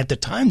boards. And at the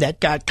time, that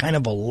got kind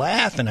of a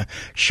laugh and a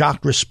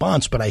shocked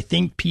response. But I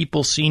think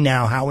people see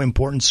now how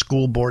important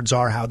school boards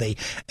are, how they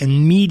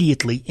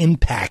immediately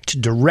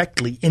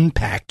directly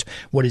impact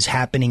what is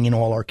happening in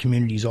all our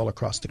communities all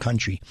across the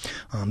country.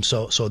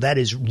 So that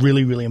is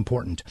really, really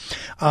important.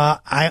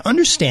 I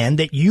understand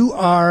that you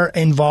are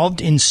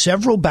involved in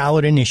several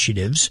ballot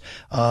initiatives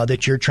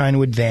that you're trying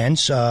to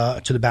advance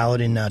to the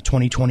ballot in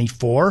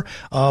 2024.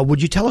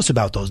 Would you tell us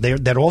about those?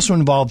 That also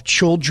involve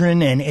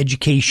children and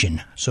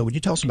education. So would you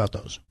tell us about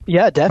those?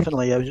 Yeah,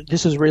 definitely.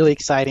 This is really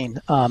exciting.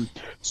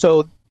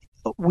 So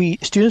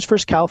Students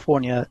First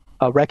California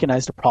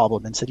recognized a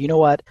problem and said, you know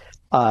what,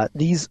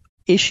 these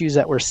issues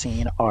that we're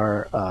seeing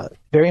are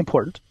very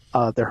important.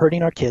 They're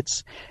hurting our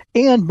kids,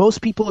 and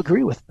most people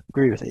agree with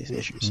these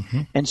issues.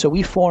 Mm-hmm. And so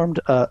we formed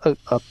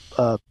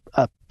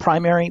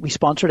we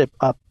sponsored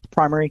a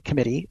primary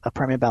committee, a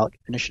primary ballot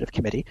initiative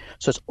committee.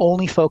 So it's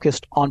only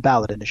focused on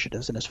ballot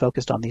initiatives, and it's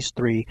focused on these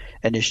 3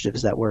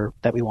 initiatives that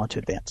we want to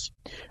advance.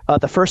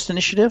 The first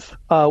initiative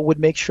would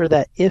make sure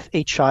that if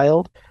a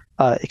child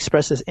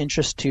expresses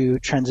interest to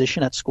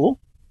transition at school,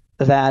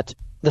 that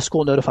the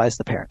school notifies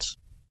the parents.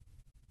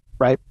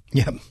 Right?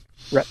 Yeah.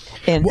 Right.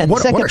 And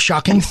what a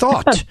shocking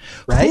thought.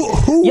 Right?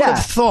 Who would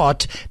have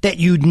thought that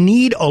you'd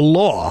need a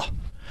law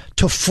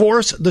to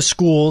force the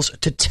schools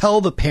to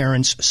tell the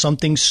parents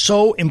something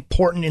so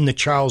important in the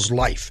child's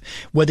life,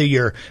 whether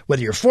you're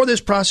for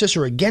this process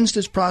or against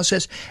this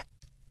process?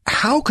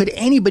 How could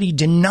anybody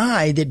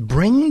deny that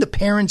bringing the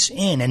parents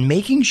in and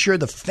making sure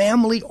the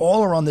family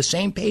all are on the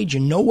same page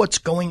and know what's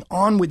going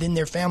on within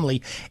their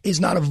family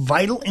is not of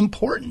vital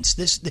importance?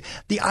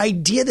 The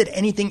idea that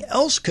anything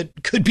else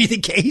could be the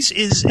case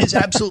is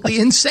absolutely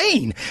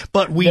insane.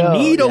 But we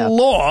need a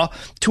law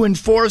to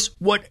enforce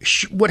what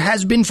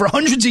has been for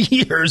hundreds of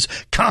years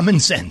common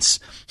sense.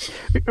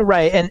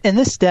 Right, and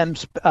this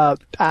stems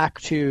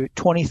back to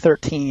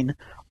 2013.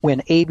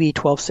 When AB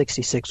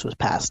 1266 was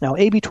passed. Now,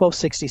 AB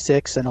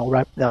 1266, and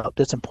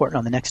that's important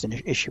on the next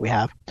issue we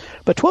have,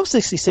 but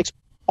 1266,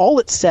 all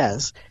it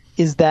says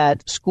is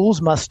that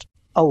schools must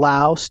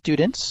allow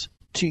students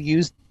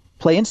to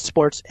play in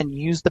sports and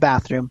use the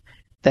bathroom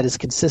that is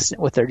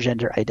consistent with their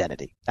gender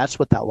identity. That's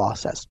what that law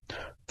says.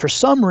 For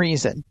some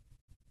reason,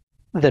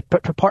 the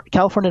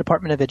California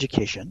Department of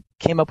Education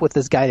came up with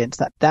this guidance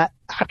that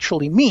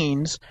actually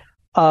means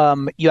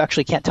you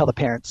actually can't tell the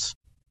parents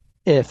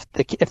if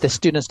the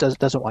student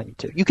doesn't want you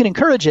to. You can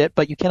encourage it,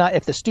 but you cannot.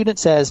 If the student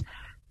says,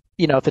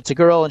 if it's a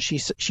girl and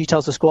she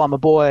tells the school, I'm a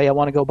boy, I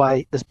want to go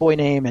by this boy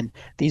name and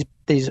these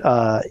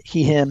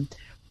he, him,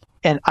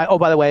 and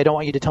by the way, I don't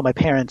want you to tell my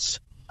parents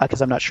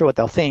because I'm not sure what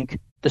they'll think.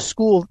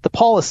 The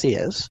policy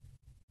is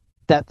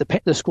that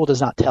the school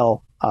does not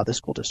tell the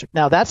school district.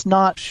 Now that's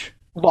not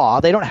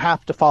law. They don't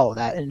have to follow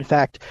that. And in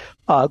fact,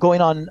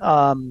 going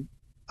on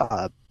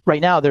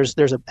right now, there's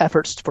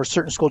efforts for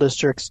certain school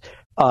districts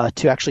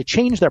to actually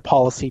change their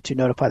policy to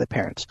notify the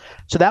parents.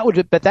 So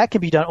but that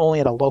can be done only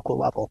at a local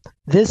level.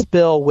 This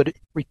bill would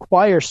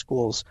require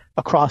schools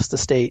across the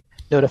state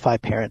notify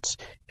parents,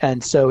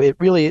 and so it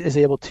really is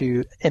able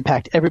to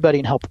impact everybody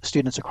and help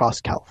students across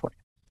California.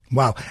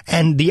 Wow.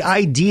 And the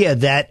idea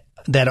that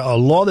a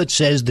law that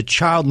says the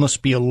child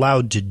must be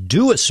allowed to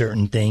do a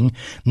certain thing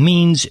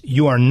means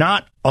you are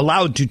not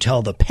allowed to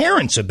tell the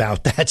parents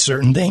about that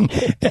certain thing.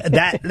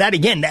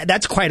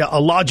 That's quite a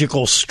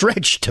logical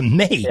stretch to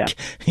make,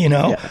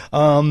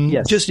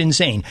 Yes. Just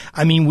insane.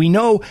 I mean, we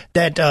know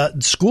that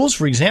schools,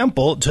 for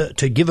example,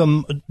 to give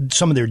them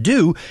some of their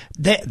due,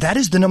 that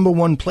is the number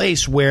one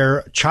place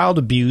where child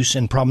abuse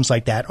and problems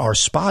like that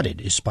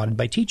is spotted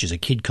by teachers. A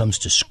kid comes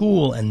to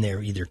school and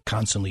they're either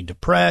constantly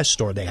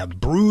depressed or they have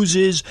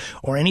bruises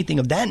or anything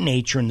of that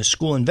nature, and the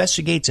school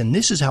investigates, and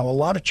this is how a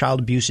lot of child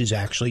abuse is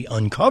actually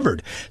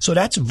uncovered. So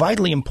that's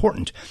vitally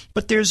important.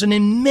 But there's an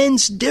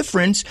immense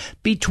difference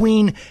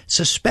between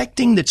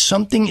suspecting that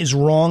something is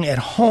wrong at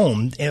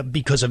home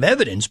because of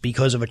evidence,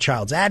 because of a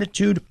child's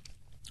attitude,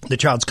 the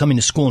child's coming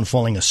to school and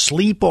falling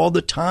asleep all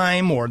the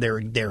time, or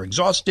they're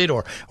exhausted,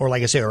 or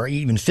like I say, or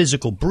even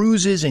physical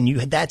bruises, and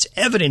that's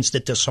evidence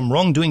that there's some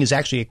wrongdoing is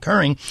actually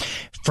occurring.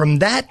 From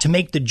that to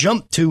make the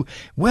jump to,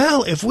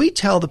 well, if we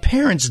tell the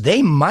parents,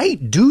 they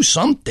might do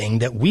something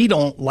that we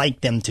don't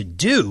like them to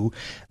do.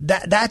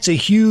 That's a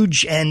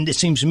huge, and it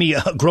seems to me,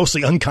 a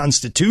grossly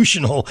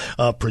unconstitutional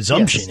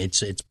presumption.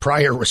 Yes. It's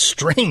prior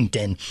restraint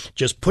and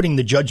just putting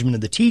the judgment of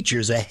the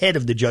teachers ahead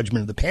of the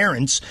judgment of the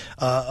parents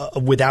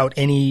without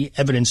any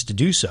evidence to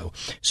do so.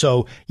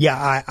 So,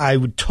 yeah, I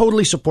would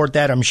totally support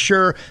that. I'm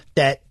sure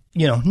that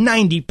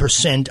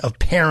 90% of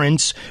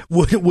parents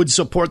would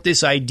support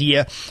this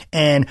idea,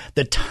 and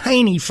the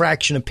tiny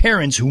fraction of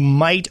parents who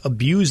might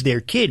abuse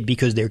their kid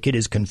because their kid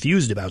is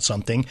confused about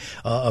something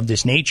of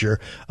this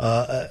nature,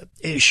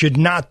 it should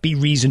not be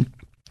reason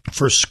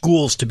for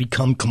schools to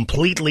become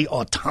completely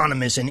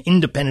autonomous and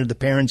independent of the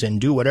parents and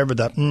do whatever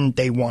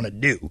they want to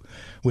do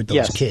with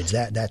those kids.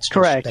 That's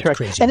correct.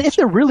 Crazy. And if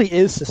there really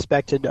is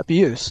suspected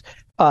abuse,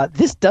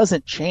 this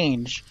doesn't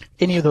change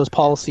any of those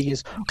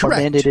policies or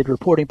mandated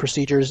reporting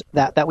procedures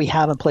that we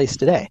have in place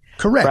today.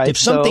 Correct. Right? If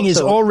something is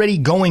already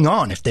going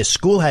on, if the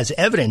school has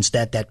evidence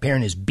that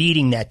parent is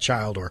beating that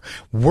child or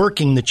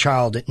working the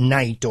child at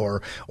night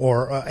or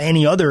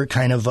any other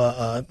kind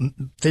of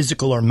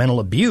physical or mental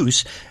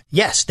abuse,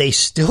 yes, they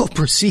still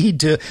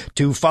proceed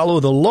to follow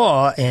the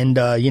law and,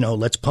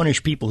 let's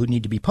punish people who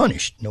need to be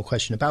punished. No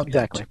question about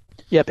that. Exactly.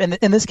 Yep, and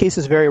this case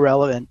is very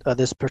relevant,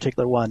 this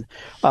particular one.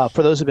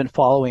 For those who've been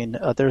following,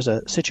 there's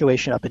a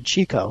situation up in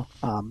Chico.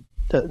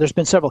 There's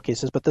been several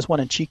cases, but this one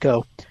in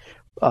Chico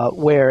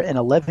where an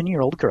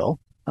 11-year-old girl,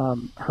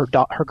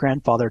 her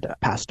grandfather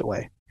passed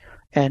away.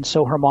 And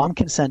so her mom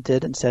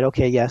consented and said,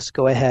 okay, yes,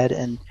 go ahead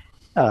and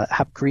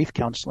have grief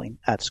counseling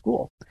at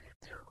school.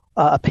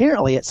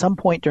 Apparently, at some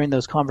point during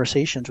those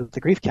conversations with the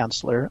grief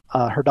counselor,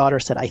 her daughter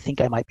said, I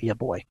think I might be a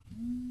boy.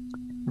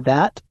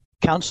 That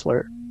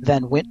counselor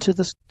then went to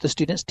the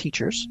students'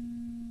 teachers,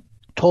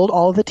 told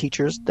all of the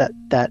teachers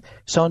that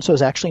so-and-so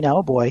is actually now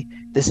a boy,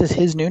 this is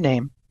his new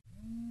name,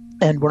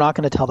 and we're not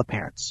going to tell the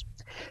parents.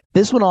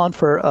 This went on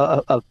for,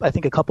 I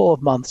think, a couple of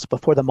months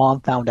before the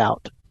mom found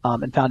out,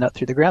 and found out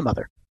through the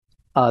grandmother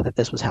that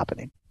this was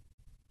happening.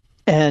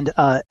 And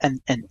at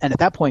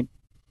that point,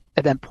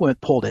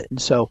 pulled it.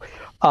 And so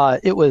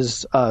it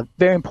was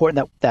very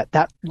important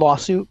that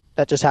lawsuit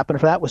that just happened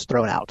for that was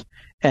thrown out.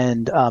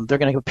 And they're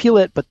going to appeal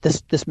it, but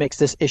this makes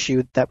this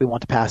issue that we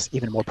want to pass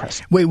even more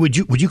pressing. Wait, would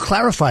you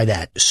clarify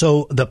that?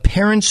 So the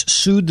parents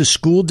sued the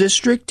school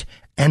district,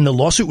 and the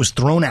lawsuit was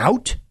thrown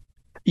out?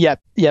 Yep.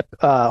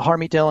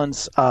 Harmeet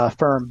Dillon's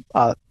firm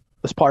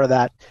was part of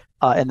that,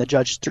 and the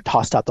judge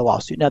tossed out the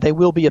lawsuit. Now they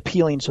will be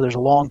appealing, so there's a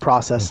long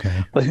process.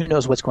 Okay. But who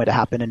knows what's going to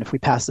happen? And if we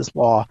pass this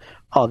law,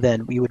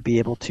 then we would be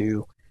able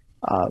to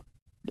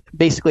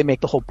basically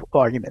make the whole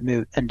argument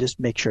moot and just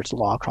make sure it's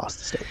law across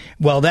the state.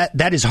 Well,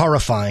 that is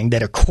horrifying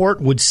that a court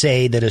would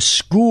say that a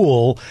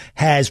school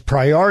has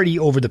priority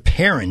over the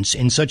parents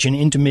in such an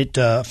intimate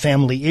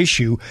family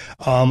issue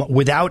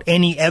without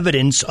any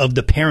evidence of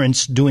the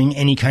parents doing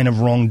any kind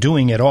of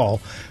wrongdoing at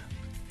all.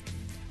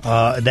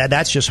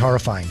 That's just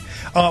horrifying.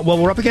 Well,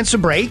 we're up against a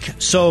break,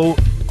 so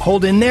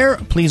hold in there.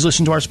 Please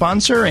listen to our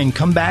sponsor and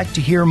come back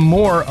to hear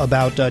more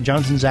about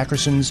Jonathan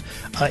Zackerson's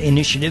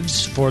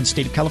initiatives for the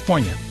state of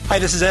California. Hi,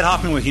 this is Ed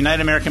Hoffman with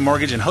United American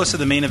Mortgage and host of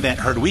the main event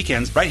Heard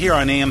Weekends right here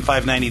on AM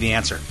 590 The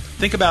Answer.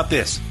 Think about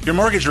this. Your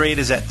mortgage rate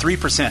is at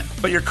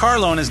 3%, but your car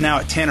loan is now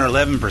at 10 or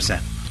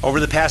 11%. Over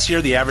the past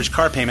year, the average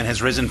car payment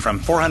has risen from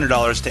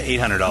 $400 to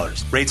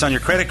 $800. Rates on your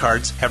credit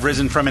cards have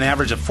risen from an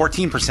average of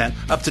 14%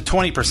 up to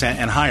 20%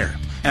 and higher.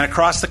 And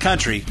across the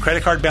country,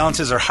 credit card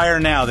balances are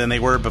higher now than they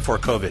were before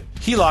COVID.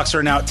 HELOCs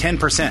are now at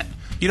 10%.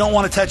 You don't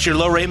want to touch your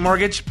low-rate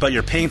mortgage, but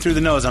you're paying through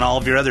the nose on all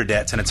of your other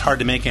debts, and it's hard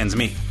to make ends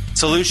meet.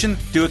 Solution?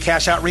 Do a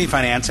cash-out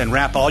refinance and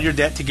wrap all your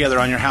debt together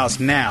on your house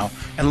now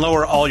and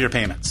lower all your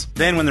payments.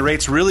 Then when the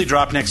rates really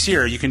drop next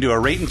year, you can do a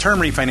rate and term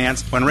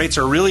refinance when rates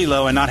are really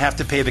low and not have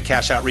to pay the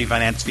cash-out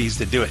refinance fees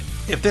to do it.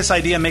 If this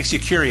idea makes you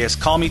curious,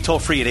 call me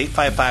toll-free at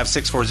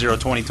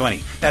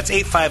 855-640-2020. That's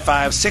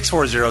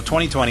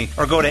 855-640-2020,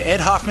 or go to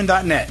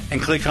edhoffman.net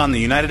and click on the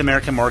United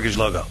American Mortgage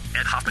logo.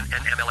 Ed Hoffman,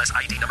 NMLS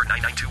ID number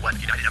 9921.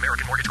 United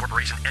American Mortgage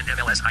Corporation,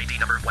 NMLS ID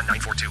number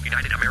 1942.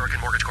 United American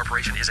Mortgage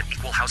Corporation is an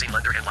equal housing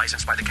lender and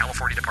licensed by the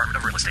California Department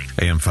of Real Estate.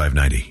 AM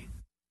 590,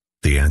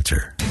 The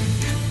Answer.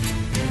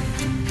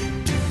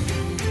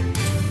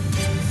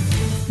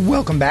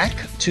 Welcome back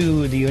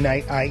to the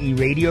Unite IE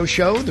radio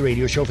show, the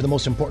radio show for the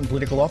most important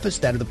political office,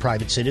 that of the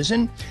private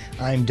citizen.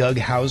 I'm Doug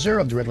Hauser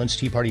of the Redlands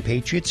Tea Party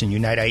Patriots and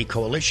Unite IE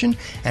Coalition,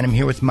 and I'm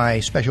here with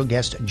my special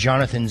guest,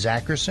 Jonathan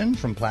Zackerson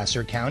from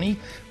Placer County,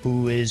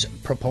 who is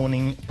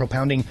propounding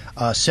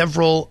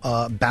several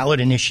ballot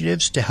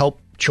initiatives to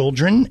help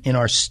children in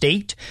our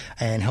state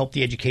and help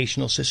the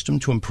educational system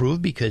to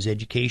improve, because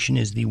education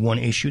is the one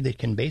issue that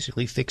can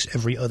basically fix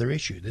every other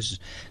issue. This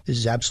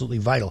is absolutely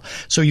vital.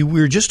 So we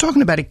were just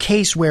talking about a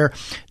case where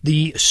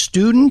the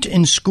student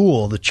in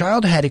school, the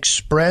child had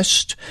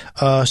expressed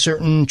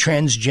certain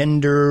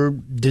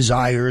transgender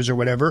desires or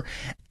whatever,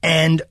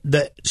 and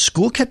the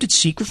school kept it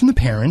secret from the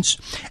parents,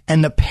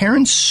 and the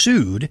parents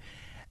sued,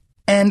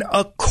 and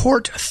a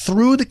court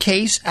threw the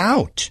case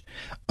out.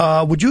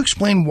 Would you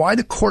explain why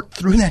the court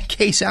threw that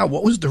case out?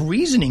 What was the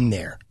reasoning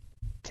there?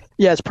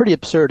 Yeah, it's pretty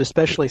absurd,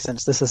 especially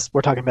since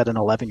we're talking about an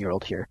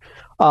 11-year-old here.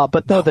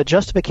 But no, the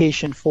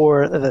justification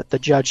for the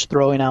judge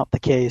throwing out the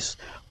case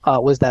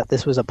was that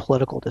this was a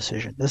political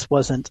decision. This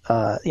wasn't,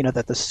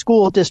 that the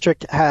school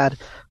district had,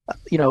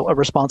 a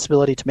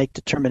responsibility to make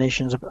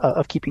determinations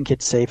of keeping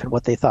kids safe and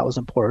what they thought was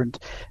important,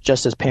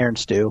 just as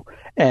parents do,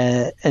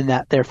 and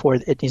that therefore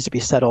it needs to be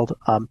settled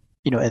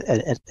in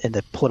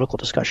the political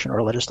discussion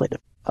or legislative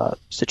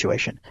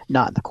situation,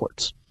 not in the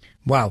courts.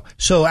 Wow.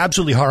 So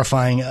absolutely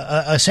horrifying.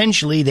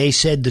 Essentially, they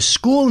said the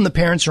school and the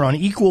parents are on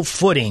equal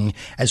footing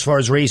as far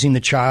as raising the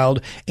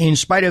child, in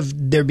spite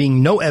of there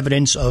being no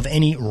evidence of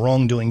any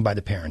wrongdoing by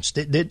the parents.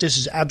 This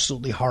is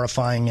absolutely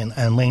horrifying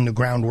and laying the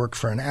groundwork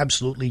for an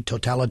absolutely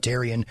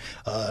totalitarian,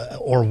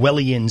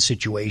 Orwellian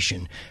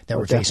situation that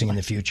we're facing in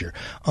the future.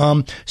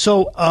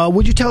 So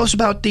would you tell us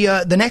about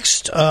the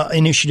next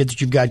initiative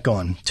that you've got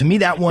going? To me,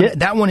 that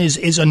one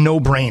is a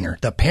no-brainer.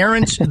 The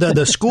parents,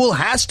 the school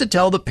has to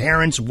tell the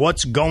parents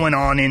what's going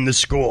on in the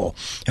school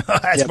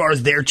as far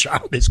as their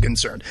child is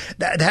concerned.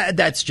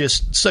 That's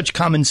just such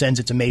common sense.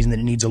 It's amazing that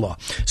it needs a law.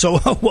 So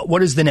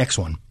what is the next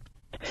one?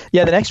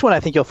 Yeah, the next one I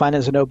think you'll find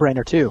is a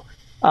no-brainer too.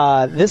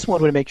 This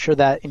one would make sure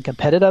that in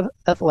competitive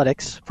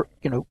athletics, for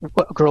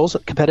girls,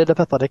 competitive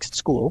athletics at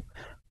school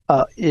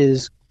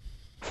is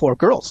for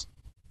girls.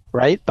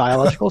 Right?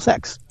 Biological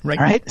sex.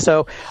 Right?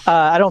 So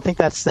I don't think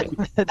that's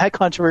that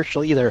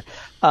controversial either,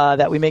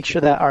 that we make sure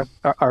that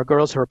our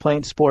girls who are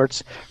playing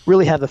sports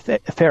really have a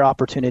fair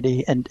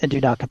opportunity and do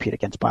not compete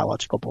against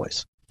biological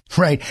boys.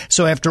 Right.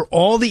 So after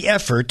all the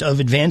effort of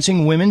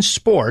advancing women's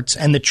sports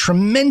and the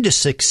tremendous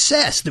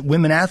success that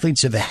women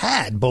athletes have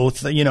had,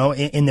 both,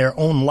 in their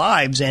own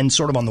lives and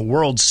sort of on the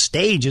world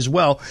stage as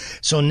well.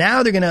 So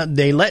now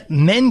they let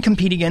men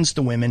compete against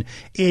the women.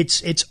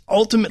 It's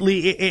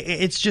ultimately,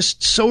 it's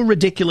just so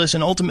ridiculous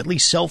and ultimately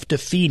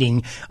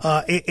self-defeating.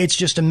 It's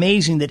just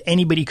amazing that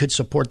anybody could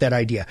support that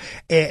idea.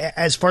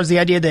 As far as the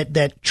idea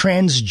that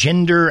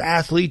transgender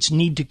athletes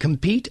need to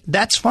compete,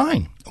 that's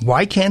fine.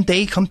 Why can't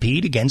they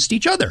compete against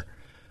each other?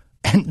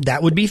 And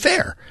that would be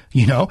fair,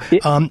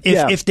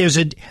 If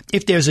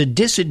there's a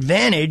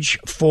disadvantage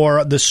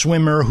for the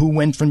swimmer who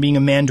went from being a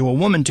man to a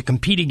woman to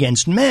compete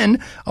against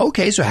men,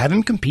 okay, so have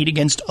him compete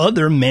against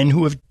other men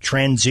who have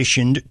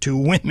transitioned to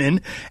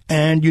women,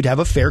 and you'd have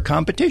a fair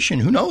competition.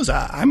 Who knows?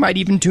 I might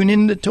even tune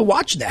in to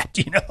watch that.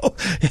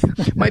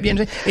 It might be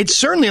entertaining. It's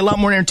certainly a lot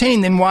more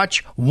entertaining than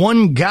watch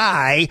one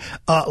guy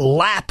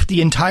lap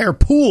the entire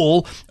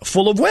pool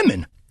full of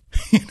women.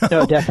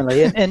 No,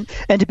 definitely, and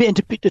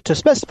to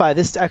specify,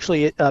 this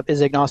actually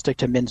is agnostic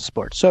to men's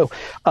sports. So,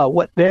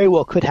 what very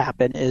well could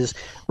happen is,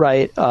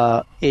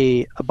 a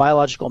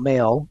biological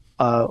male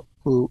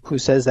who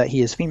says that he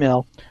is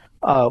female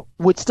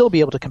would still be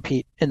able to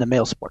compete in the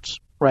male sports,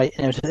 right?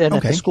 And if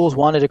the schools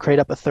wanted to create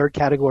up a third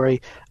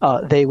category,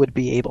 they would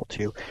be able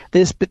to.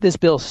 This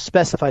bill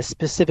specifies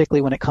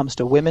specifically when it comes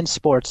to women's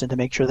sports and to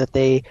make sure that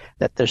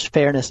there's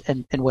fairness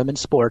in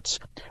women's sports,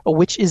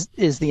 which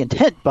is the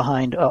intent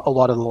behind a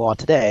lot of the law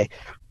today,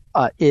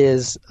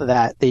 is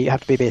that they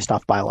have to be based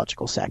off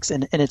biological sex.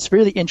 And it's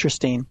really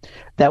interesting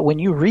that when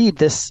you read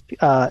this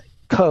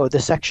code,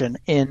 this section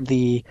in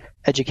the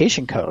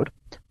education code,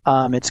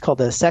 it's called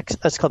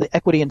the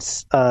Equity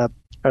and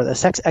or the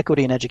Sex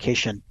Equity and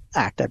Education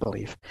Act, I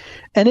believe.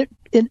 And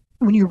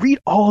when you read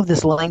all of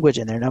this language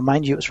in there, now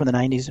mind you, it was from the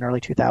 90s and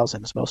early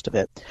 2000s, most of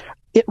it,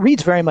 it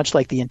reads very much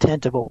like the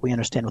intent of what we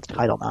understand with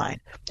Title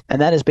IX. And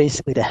that is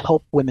basically to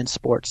help women's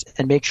sports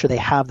and make sure they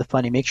have the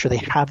funding, make sure they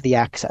have the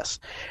access.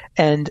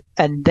 And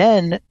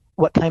then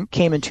what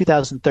came in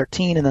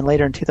 2013 and then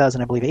later in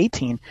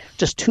 2018,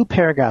 just 2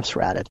 paragraphs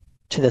were added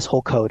to this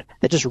whole code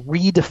that just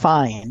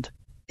redefined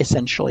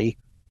essentially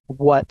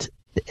what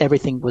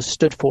everything was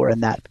stood for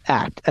in that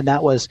act. And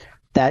that was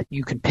that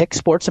you can pick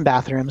sports and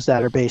bathrooms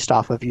that are based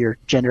off of your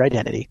gender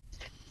identity.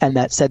 And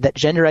that said that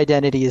gender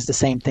identity is the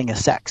same thing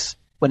as sex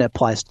when it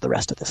applies to the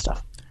rest of this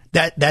stuff.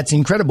 That's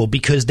incredible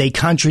because they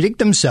contradict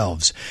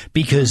themselves,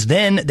 because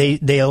then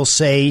they'll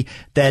say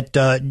that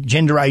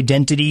gender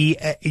identity,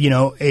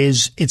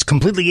 it's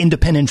completely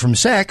independent from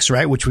sex,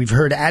 right? Which we've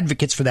heard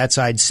advocates for that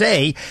side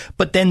say,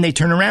 but then they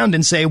turn around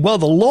and say, well,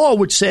 the law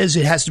which says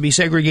it has to be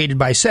segregated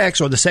by sex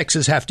or the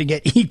sexes have to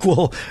get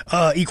equal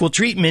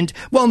treatment.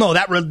 Well, no,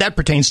 that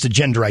pertains to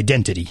gender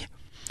identity.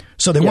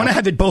 So they want to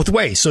have it both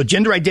ways. So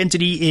gender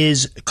identity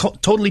is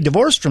totally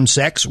divorced from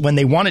sex when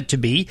they want it to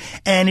be,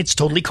 and it's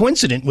totally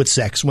coincident with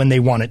sex when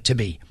they want it to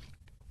be.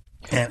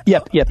 And,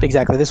 Yep,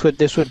 exactly. This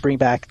would bring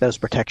back those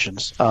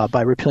protections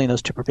by repealing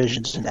those 2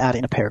 provisions and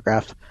adding a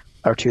paragraph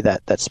or 2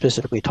 that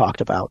specifically talked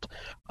about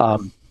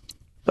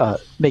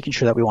making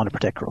sure that we want to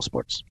protect girls'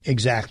 sports.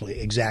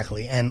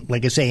 Exactly. And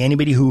like I say,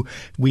 anybody who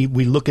we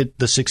look at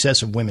the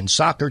success of women's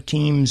soccer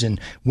teams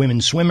and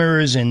women's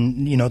swimmers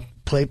and,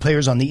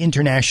 players on the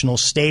international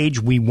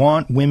stage, we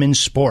want women's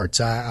sports.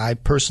 I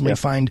personally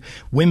find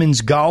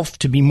women's golf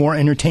to be more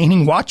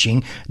entertaining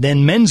watching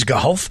than men's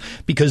golf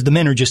because the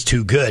men are just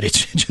too good.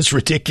 It's just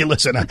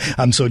ridiculous. And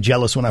I'm so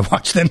jealous when I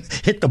watch them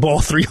hit the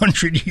ball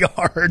 300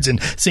 yards and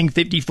sing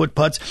 50-foot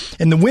putts.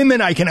 And the women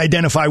I can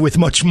identify with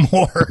much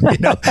more.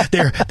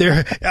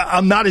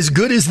 I'm not as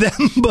good as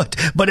them,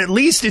 but at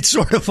least it's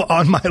sort of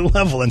on my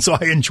level. And so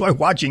I enjoy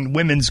watching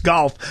women's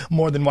golf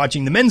more than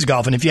watching the men's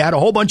golf. And if you had a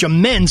whole bunch of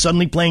men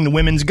suddenly playing the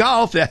women's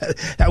golf,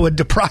 that would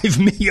deprive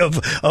me of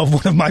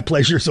one of my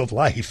pleasures of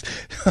life.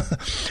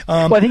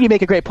 Well, I think you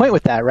make a great point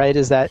with that, right?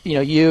 Is that,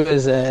 you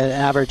as an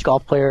average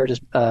golf player,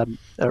 just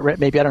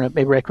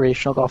maybe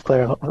recreational golf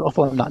player,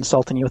 hopefully I'm not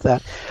insulting you with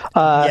that,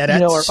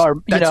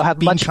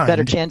 have much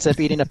better chance of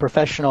beating a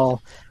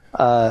professional,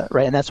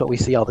 right? And that's what we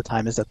see all the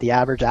time is that the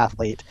average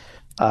athlete,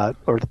 an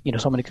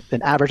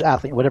average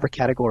athlete in whatever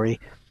category,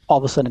 all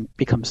of a sudden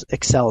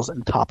excels in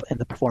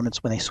the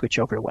performance when they switch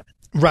over to women.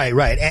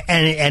 Right.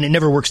 And it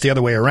never works the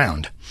other way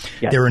around.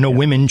 Yeah, there are no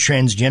women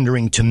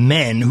transgendering to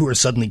men who are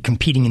suddenly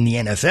competing in the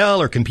NFL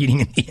or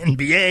competing in the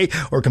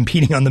NBA or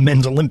competing on the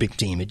men's Olympic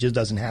team. It just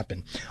doesn't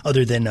happen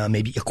other than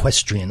maybe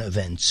equestrian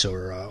events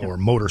or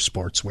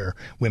motorsports where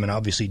women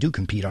obviously do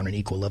compete on an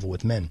equal level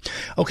with men.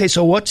 Okay.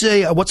 So what's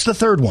the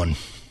third one?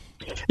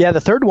 Yeah, the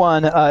third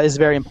one is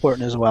very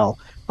important as well.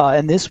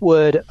 And this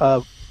would,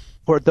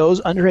 for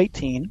those under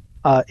 18,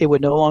 it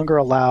would no longer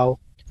allow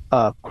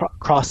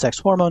cross-sex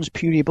hormones,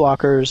 puberty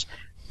blockers,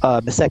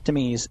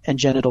 mastectomies, and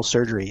genital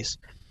surgeries.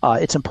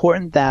 It's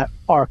important that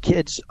our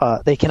kids,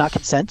 they cannot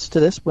consent to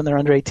this when they're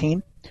under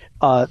 18,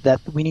 that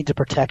we need to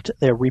protect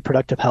their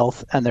reproductive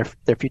health and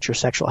their future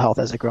sexual health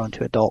as they grow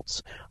into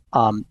adults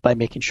by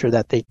making sure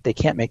that they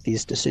can't make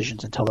these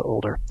decisions until they're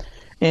older.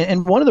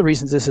 And one of the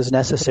reasons this is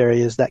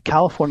necessary is that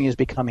California is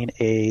becoming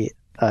a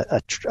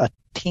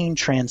teen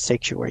trans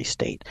sanctuary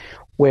state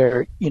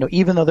where,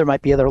 even though there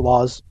might be other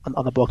laws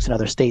on the books in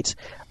other states,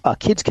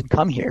 kids can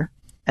come here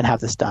and have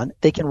this done.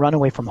 They can run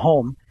away from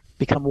home,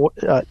 become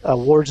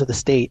wards of the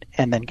state,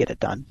 and then get it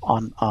done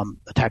on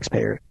a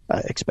taxpayer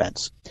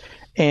expense.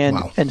 And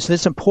so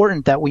it's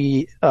important that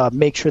we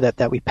make sure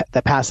that we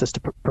pass this to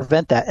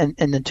prevent that.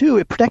 And then, two,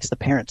 it protects the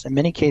parents. In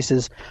many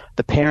cases,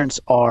 the parents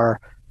are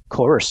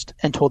coerced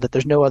and told that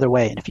there's no other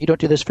way. And if you don't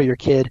do this for your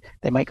kid,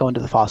 they might go into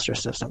the foster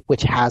system,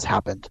 which has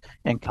happened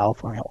in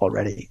California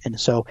already. And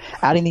so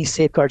adding these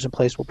safeguards in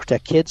place will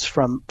protect kids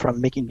from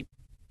making,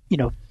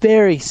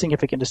 very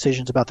significant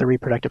decisions about their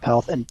reproductive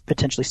health and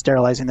potentially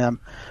sterilizing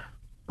them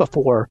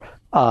before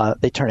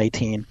they turn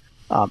 18.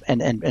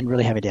 and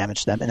really having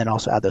damage to them, and then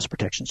also add those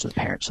protections to the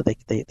parents so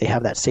they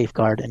have that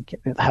safeguard and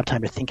have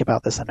time to think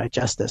about this and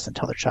digest this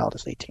until their child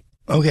is 18.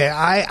 Okay,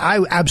 I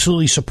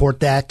absolutely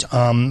support that.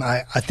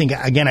 I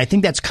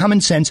think that's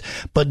common sense,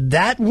 but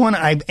that one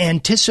I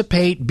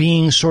anticipate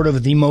being sort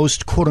of the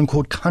most quote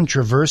unquote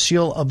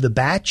controversial of the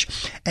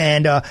batch.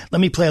 And let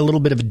me play a little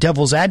bit of a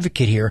devil's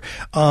advocate here.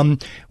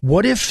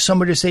 What if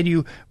somebody say to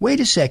you, wait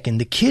a second,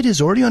 the kid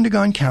has already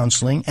undergone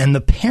counseling and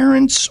the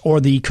parents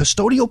or the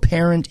custodial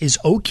parent is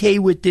okay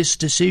with this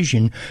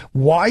decision.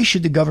 Why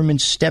should the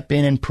government step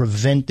in and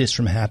prevent this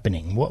from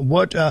happening?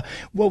 What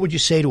would you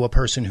say to a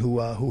person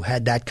who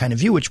had that kind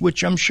of view,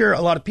 which I'm sure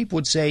a lot of people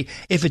would say,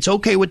 if it's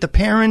okay with the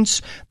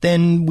parents,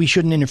 then we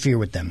shouldn't interfere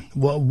with them.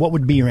 What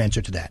would be your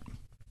answer to that?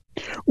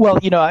 Well,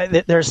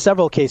 there are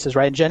several cases,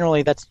 right? And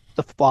generally, that's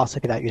the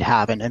philosophy that you'd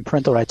have, and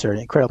parental rights are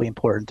incredibly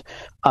important,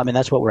 and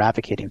that's what we're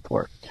advocating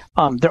for.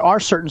 There are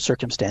certain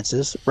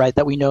circumstances, right,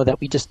 that we know that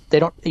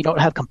you don't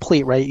have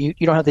complete, right? You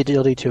don't have the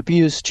ability to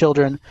abuse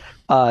children.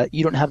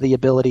 You don't have the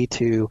ability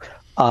to,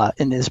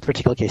 in this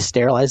particular case,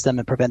 sterilize them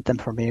and prevent them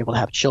from being able to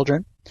have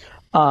children.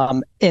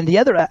 And the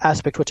other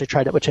aspect,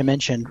 which I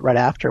mentioned right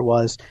after,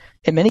 was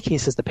in many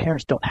cases the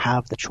parents don't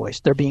have the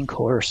choice; they're being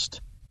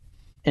coerced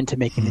into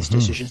making these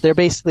decisions. They're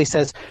basically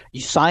says,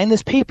 you sign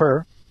this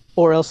paper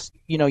or else,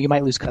 you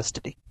might lose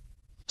custody.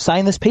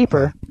 Sign this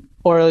paper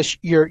or else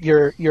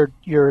your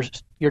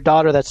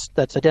daughter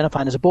that's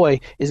identifying as a boy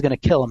is going to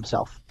kill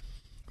himself.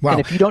 Wow. And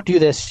if you don't do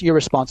this, you're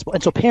responsible.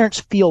 And so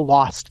parents feel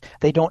lost.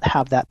 They don't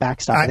have that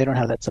backstop. They don't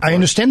have that support. I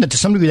understand that to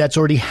some degree that's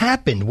already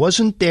happened.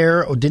 Wasn't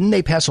there, or didn't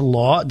they pass a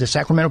law, did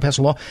Sacramento pass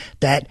a law,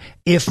 that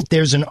if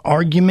there's an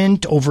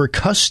argument over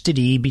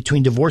custody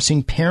between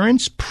divorcing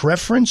parents,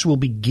 preference will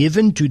be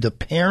given to the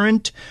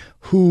parent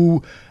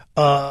who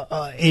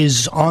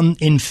is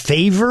in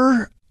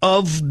favor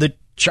of the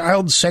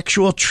child's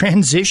sexual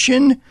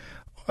transition?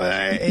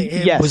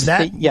 Yes. Was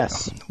that?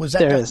 Yes. Was that?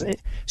 There is.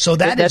 So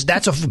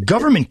that's a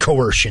government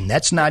coercion.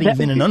 That's not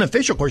even an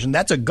unofficial coercion.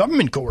 That's a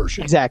government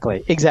coercion.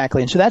 Exactly.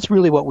 And so that's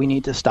really what we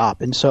need to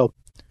stop. And so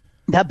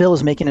that bill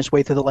is making its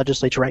way through the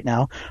legislature right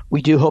now.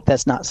 We do hope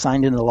that's not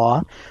signed into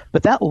law,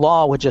 but that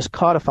law would just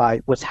codify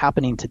what's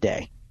happening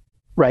today,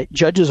 right?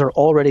 Judges are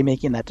already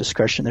making that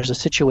discretion. There's a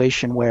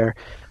situation where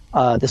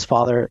this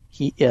father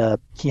he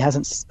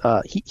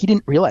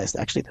didn't realize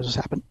actually this was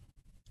happening.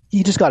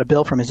 He just got a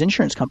bill from his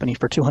insurance company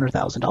for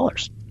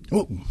 $200,000.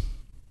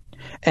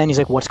 And he's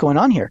like, what's going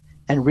on here?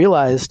 And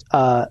realized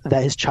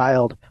that his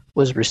child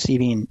was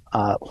receiving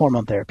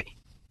hormone therapy.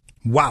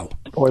 Wow.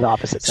 Or the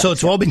opposite sex. So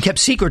it's all been kept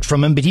secret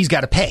from him, but he's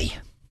got to pay.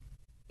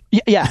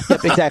 Yeah,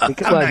 exactly.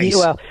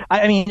 Nice.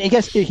 I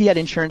guess he had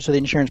insurance, so the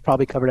insurance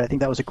probably covered it. I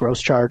think that was a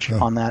gross charge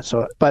on that.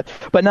 So, but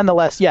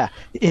nonetheless, yeah,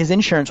 his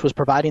insurance was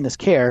providing this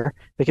care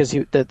because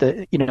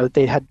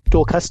they had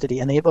dual custody,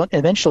 and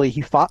eventually he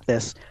fought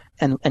this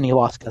and he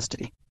lost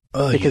custody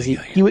because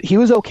he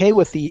was okay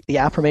with the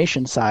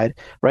affirmation side,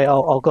 right?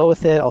 I'll go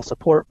with it. I'll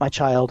support my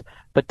child,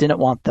 but didn't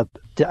want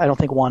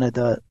wanted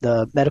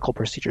the medical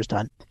procedures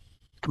done.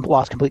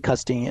 Lost complete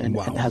custody and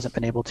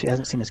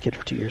hasn't seen his kid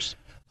for 2 years.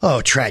 Oh,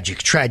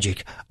 tragic.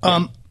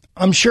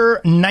 I'm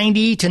sure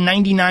 90 to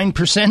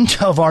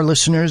 99% of our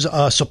listeners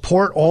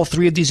support all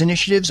three of these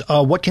initiatives.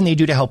 What can they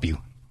do to help you?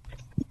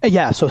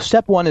 Yeah, so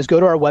step one is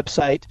go to our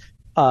website,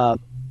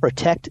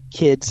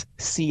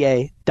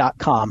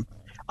 protectkidsca.com.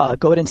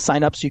 Go ahead and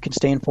sign up so you can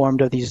stay informed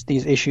of these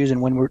issues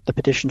and when the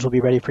petitions will be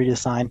ready for you to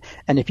sign.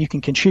 And if you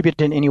can contribute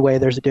in any way,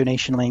 there's a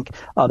donation link.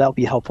 That will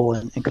be helpful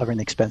in covering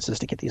the expenses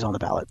to get these on the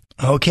ballot.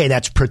 Okay,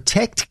 that's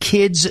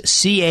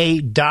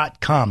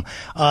protectkidsca.com.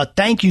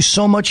 Thank you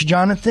so much,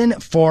 Jonathan,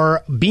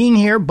 for being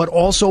here, but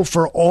also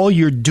for all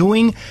you're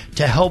doing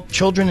to help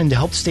children and to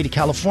help the state of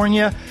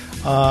California.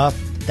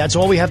 That's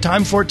all we have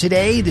time for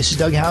today. This is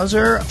Doug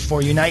Hauser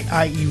for Unite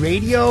IE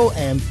Radio,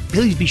 and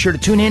please be sure to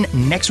tune in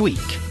next week.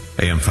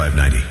 AM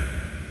 590,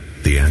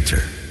 The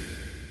Answer.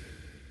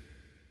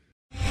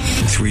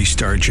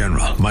 3-star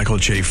General Michael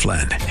J.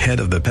 Flynn, head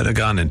of the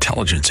Pentagon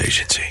Intelligence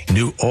Agency,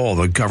 knew all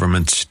the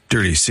government's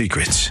dirty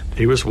secrets.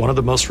 He was one of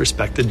the most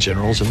respected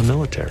generals in the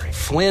military.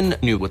 Flynn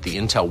knew what the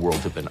intel world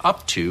had been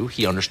up to.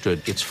 He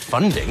understood its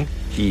funding.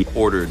 He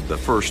ordered the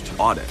first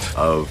audit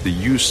of the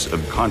use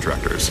of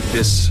contractors.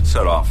 This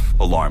set off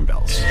alarm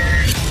bells.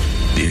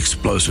 The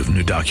explosive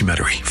new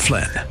documentary,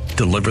 Flynn,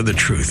 Deliver the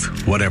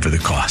Truth, Whatever the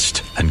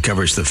Cost,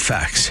 uncovers the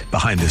facts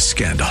behind this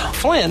scandal.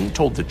 Flynn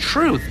told the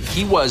truth.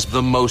 He was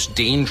the most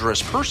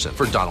dangerous person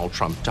for Donald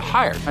Trump to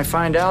hire. I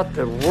find out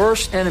the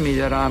worst enemy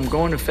that I'm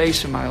going to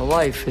face in my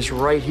life is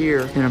right here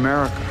in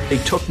America. They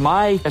took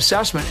my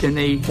assessment and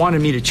they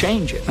wanted me to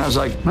change it. And I was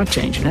like, I'm not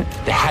changing it.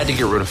 They had to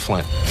get rid of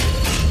Flynn.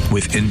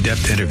 With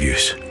in-depth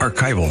interviews,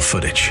 archival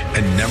footage,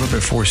 and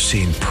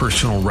never-before-seen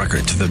personal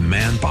records of the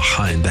man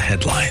behind the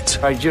headlines.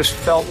 I just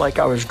felt like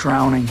I was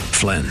drowning.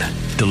 Flynn,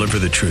 Deliver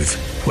the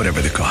Truth, Whatever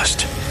the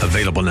Cost.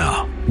 Available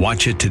now.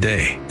 Watch it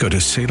today. Go to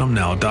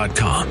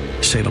salemnow.com.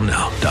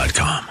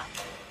 salemnow.com.